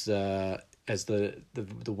finishes as the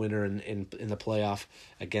winner in the playoff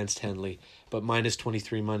against Henley. But minus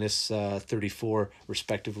 23, minus 34,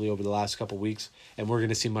 respectively, over the last couple weeks, and we're going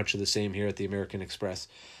to see much of the same here at the American Express.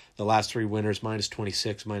 The last three winners, minus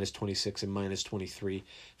 26, and minus 23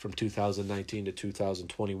 from 2019 to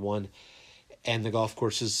 2021. And the golf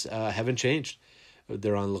courses haven't changed.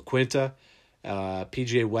 They're on La Quinta,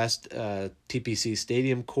 PGA West TPC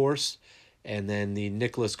Stadium course, and then the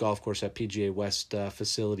Nicklaus Golf Course at PGA West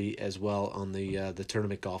facility as well on the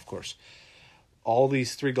tournament golf course. All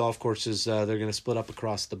these three golf courses, they're going to split up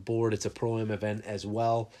across the board. It's a Pro-Am event as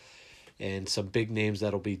well. And some big names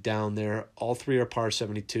that'll be down there. All three are par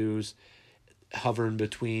 72s, hovering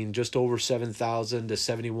between just over 7,000 to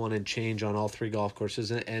 71 and change on all three golf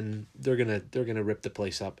courses, and they're gonna rip the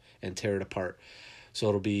place up and tear it apart. So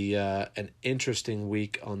it'll be an interesting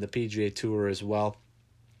week on the PGA Tour as well.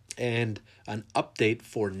 And an update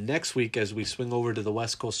for next week as we swing over to the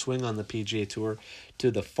West Coast swing on the PGA Tour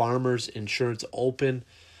to the Farmers Insurance Open.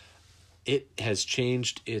 It has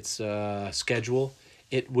changed its schedule.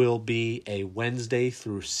 It will be a Wednesday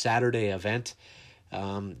through Saturday event.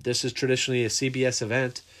 This is traditionally a CBS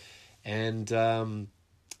event, and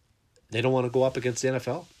they don't want to go up against the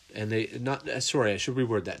NFL. And I should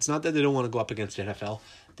reword that. It's not that they don't want to go up against the NFL.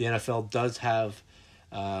 The NFL does have,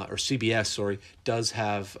 or CBS, does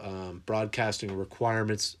have broadcasting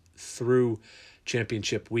requirements through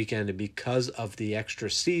championship weekend, and because of the extra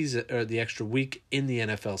season or the extra week in the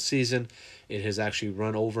NFL season, it has actually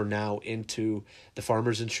run over now into the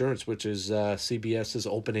Farmers Insurance, which is CBS's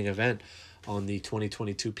opening event on the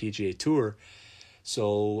 2022 PGA Tour.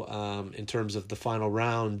 So in terms of the final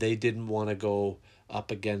round, they didn't want to go up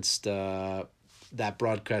against that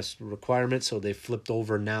broadcast requirement, so they flipped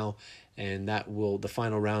over now, and the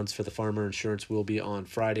final rounds for the Farmer Insurance will be on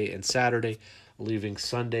Friday and Saturday, leaving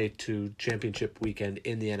Sunday to championship weekend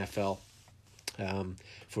in the NFL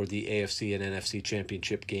for the AFC and NFC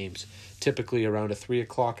championship games. Typically around a 3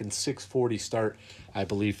 o'clock and 6:40 start, I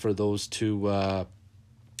believe, for those two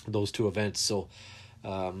events. So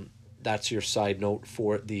that's your side note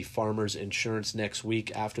for the Farmers Insurance next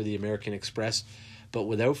week after the American Express. But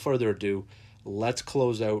without further ado, let's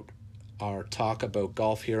close out our talk about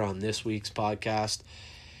golf here on this week's podcast.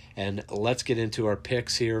 And let's get into our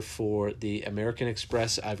picks here for the American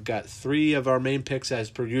Express. I've got 3 of our main picks as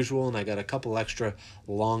per usual, and I got a couple extra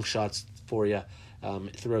long shots for you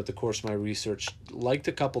throughout the course of my research. Liked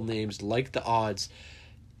a couple names, liked the odds.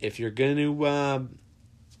 If you're going to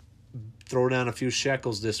throw down a few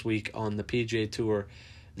shekels this week on the PGA Tour,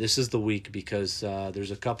 this is the week, because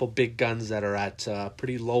there's a couple big guns that are at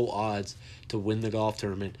pretty low odds to win the golf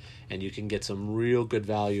tournament, and you can get some real good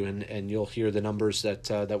value, and you'll hear the numbers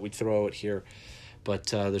that we throw out here. But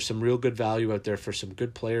there's some real good value out there for some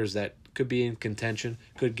good players that could be in contention,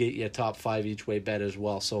 could get you a top 5 each way bet as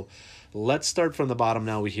well. So let's start from the bottom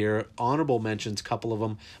now. We hear honorable mentions, couple of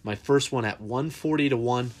them. My first one at 140 to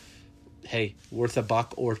 1. Hey, worth a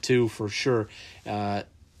buck or two for sure.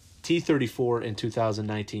 T34 in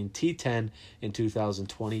 2019, T10 in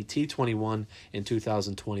 2020, T21 in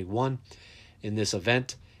 2021 in this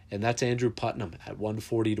event. And that's Andrew Putnam at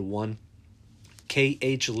 140 to 1.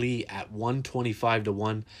 K.H. Lee at 125 to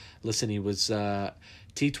 1. Listen, he was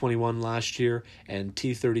T21 last year and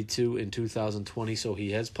T32 in 2020, so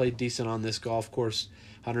he has played decent on this golf course.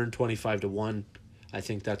 125 to 1. I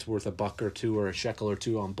think that's worth a buck or two or a shekel or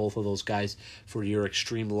two on both of those guys for your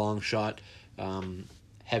extreme long shot,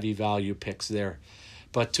 heavy value picks there.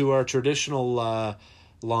 But to our traditional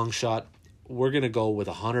long shot, we're going to go with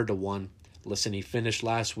 100 to 1. Listen, he finished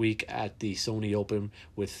last week at the Sony Open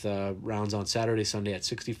with rounds on Saturday, Sunday at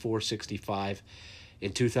 64, 65.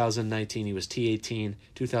 In 2019, he was T18.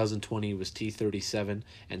 2020, he was T37.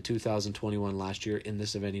 And 2021 last year, in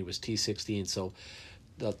this event, he was T16. So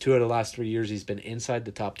the 2 out of the last 3 years, he's been inside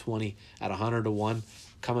the top 20 at 100 to 1.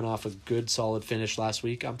 Coming off a good, solid finish last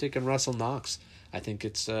week, I'm taking Russell Knox. I think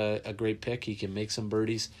it's a great pick. He can make some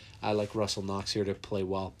birdies. I like Russell Knox here to play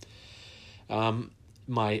well.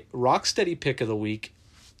 My rock steady pick of the week.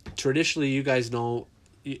 Traditionally, you guys know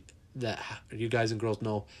that you guys and girls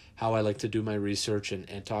know how I like to do my research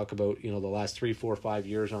and talk about, the last 3, 4, 5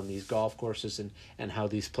 years on these golf courses and how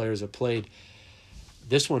these players have played.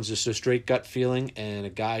 This one's just a straight gut feeling, and a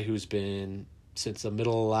guy who's been, since the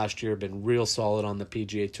middle of last year, been real solid on the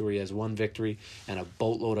PGA Tour. He has 1 victory and a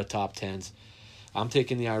boatload of top 10s. I'm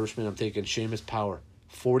taking the Irishman. I'm taking Seamus Power,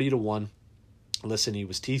 40 to 1. Listen, he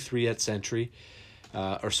was T3 at Century.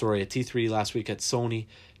 At T3 last week at Sony,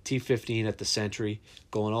 T15 at the Century,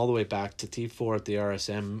 going all the way back to T4 at the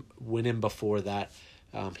RSM, winning before that.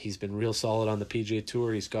 He's been real solid on the PGA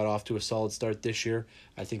Tour. He's got off to a solid start this year.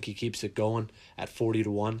 I think he keeps it going at 40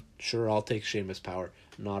 to 1. Sure, I'll take Seamus Power.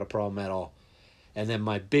 Not a problem at all. And then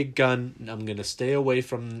my big gun, I'm going to stay away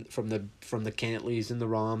from the Cantleys and the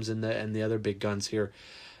Roms and the other big guns here.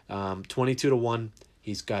 22 to 1.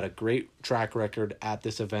 He's got a great track record at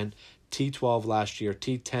this event. T12 last year,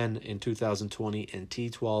 T10 in 2020, and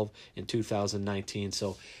T12 in 2019.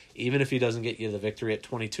 So even if he doesn't get you the victory at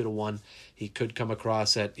 22 to 1, he could come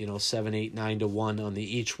across at 7, 8, 9 to 1 on the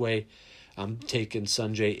each way. I'm taking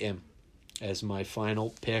Sungjae Im as my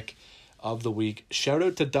final pick of the week. Shout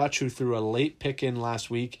out to Dutch, who threw a late pick in last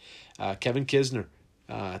week. Kevin Kisner,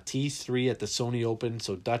 T3 at the Sony Open.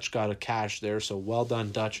 So Dutch got a cash there. So well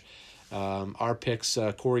done, Dutch. Our picks,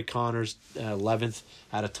 Corey Connors, 11th,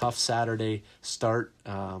 had a tough Saturday start,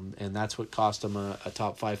 and that's what cost him a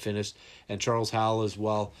top 5 finish. And Charles Howell as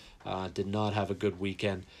well did not have a good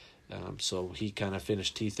weekend, so he kind of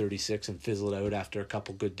finished T36 and fizzled out after a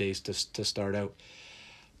couple good days to start out.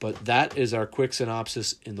 But that is our quick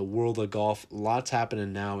synopsis in the world of golf. Lots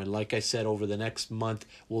happening now, and like I said, over the next month,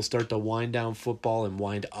 we'll start to wind down football and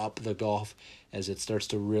wind up the golf as it starts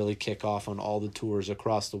to really kick off on all the tours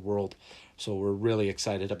across the world. So we're really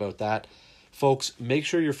excited about that. Folks, make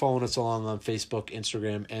sure you're following us along on Facebook,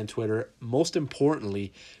 Instagram, and Twitter. Most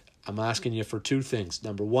importantly, I'm asking you for 2 things.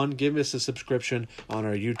 Number 1, give us a subscription on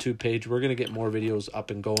our YouTube page. We're going to get more videos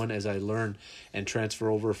up and going as I learn and transfer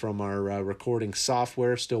over from our recording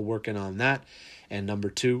software. Still working on that. And number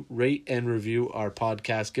 2, rate and review our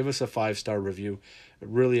podcast. Give us a 5-star review.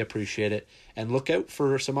 Really appreciate it. And look out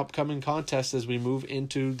for some upcoming contests as we move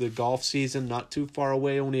into the golf season. Not too far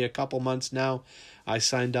away, only a couple months now. I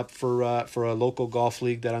signed up for a local golf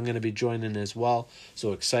league that I'm going to be joining as well.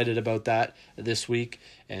 So excited about that this week,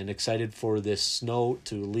 and excited for this snow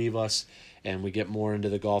to leave us and we get more into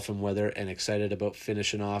the golfing weather, and excited about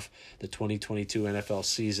finishing off the 2022 NFL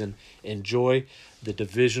season. Enjoy the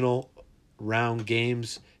divisional round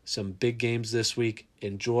games, some big games this week.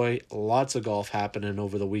 Enjoy lots of golf happening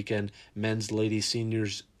over the weekend, men's, ladies,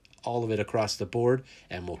 seniors, all of it across the board,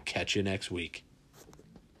 and we'll catch you next week.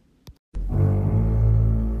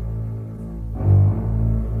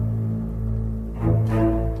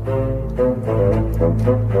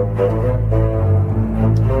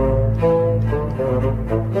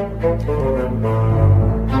 Thank you.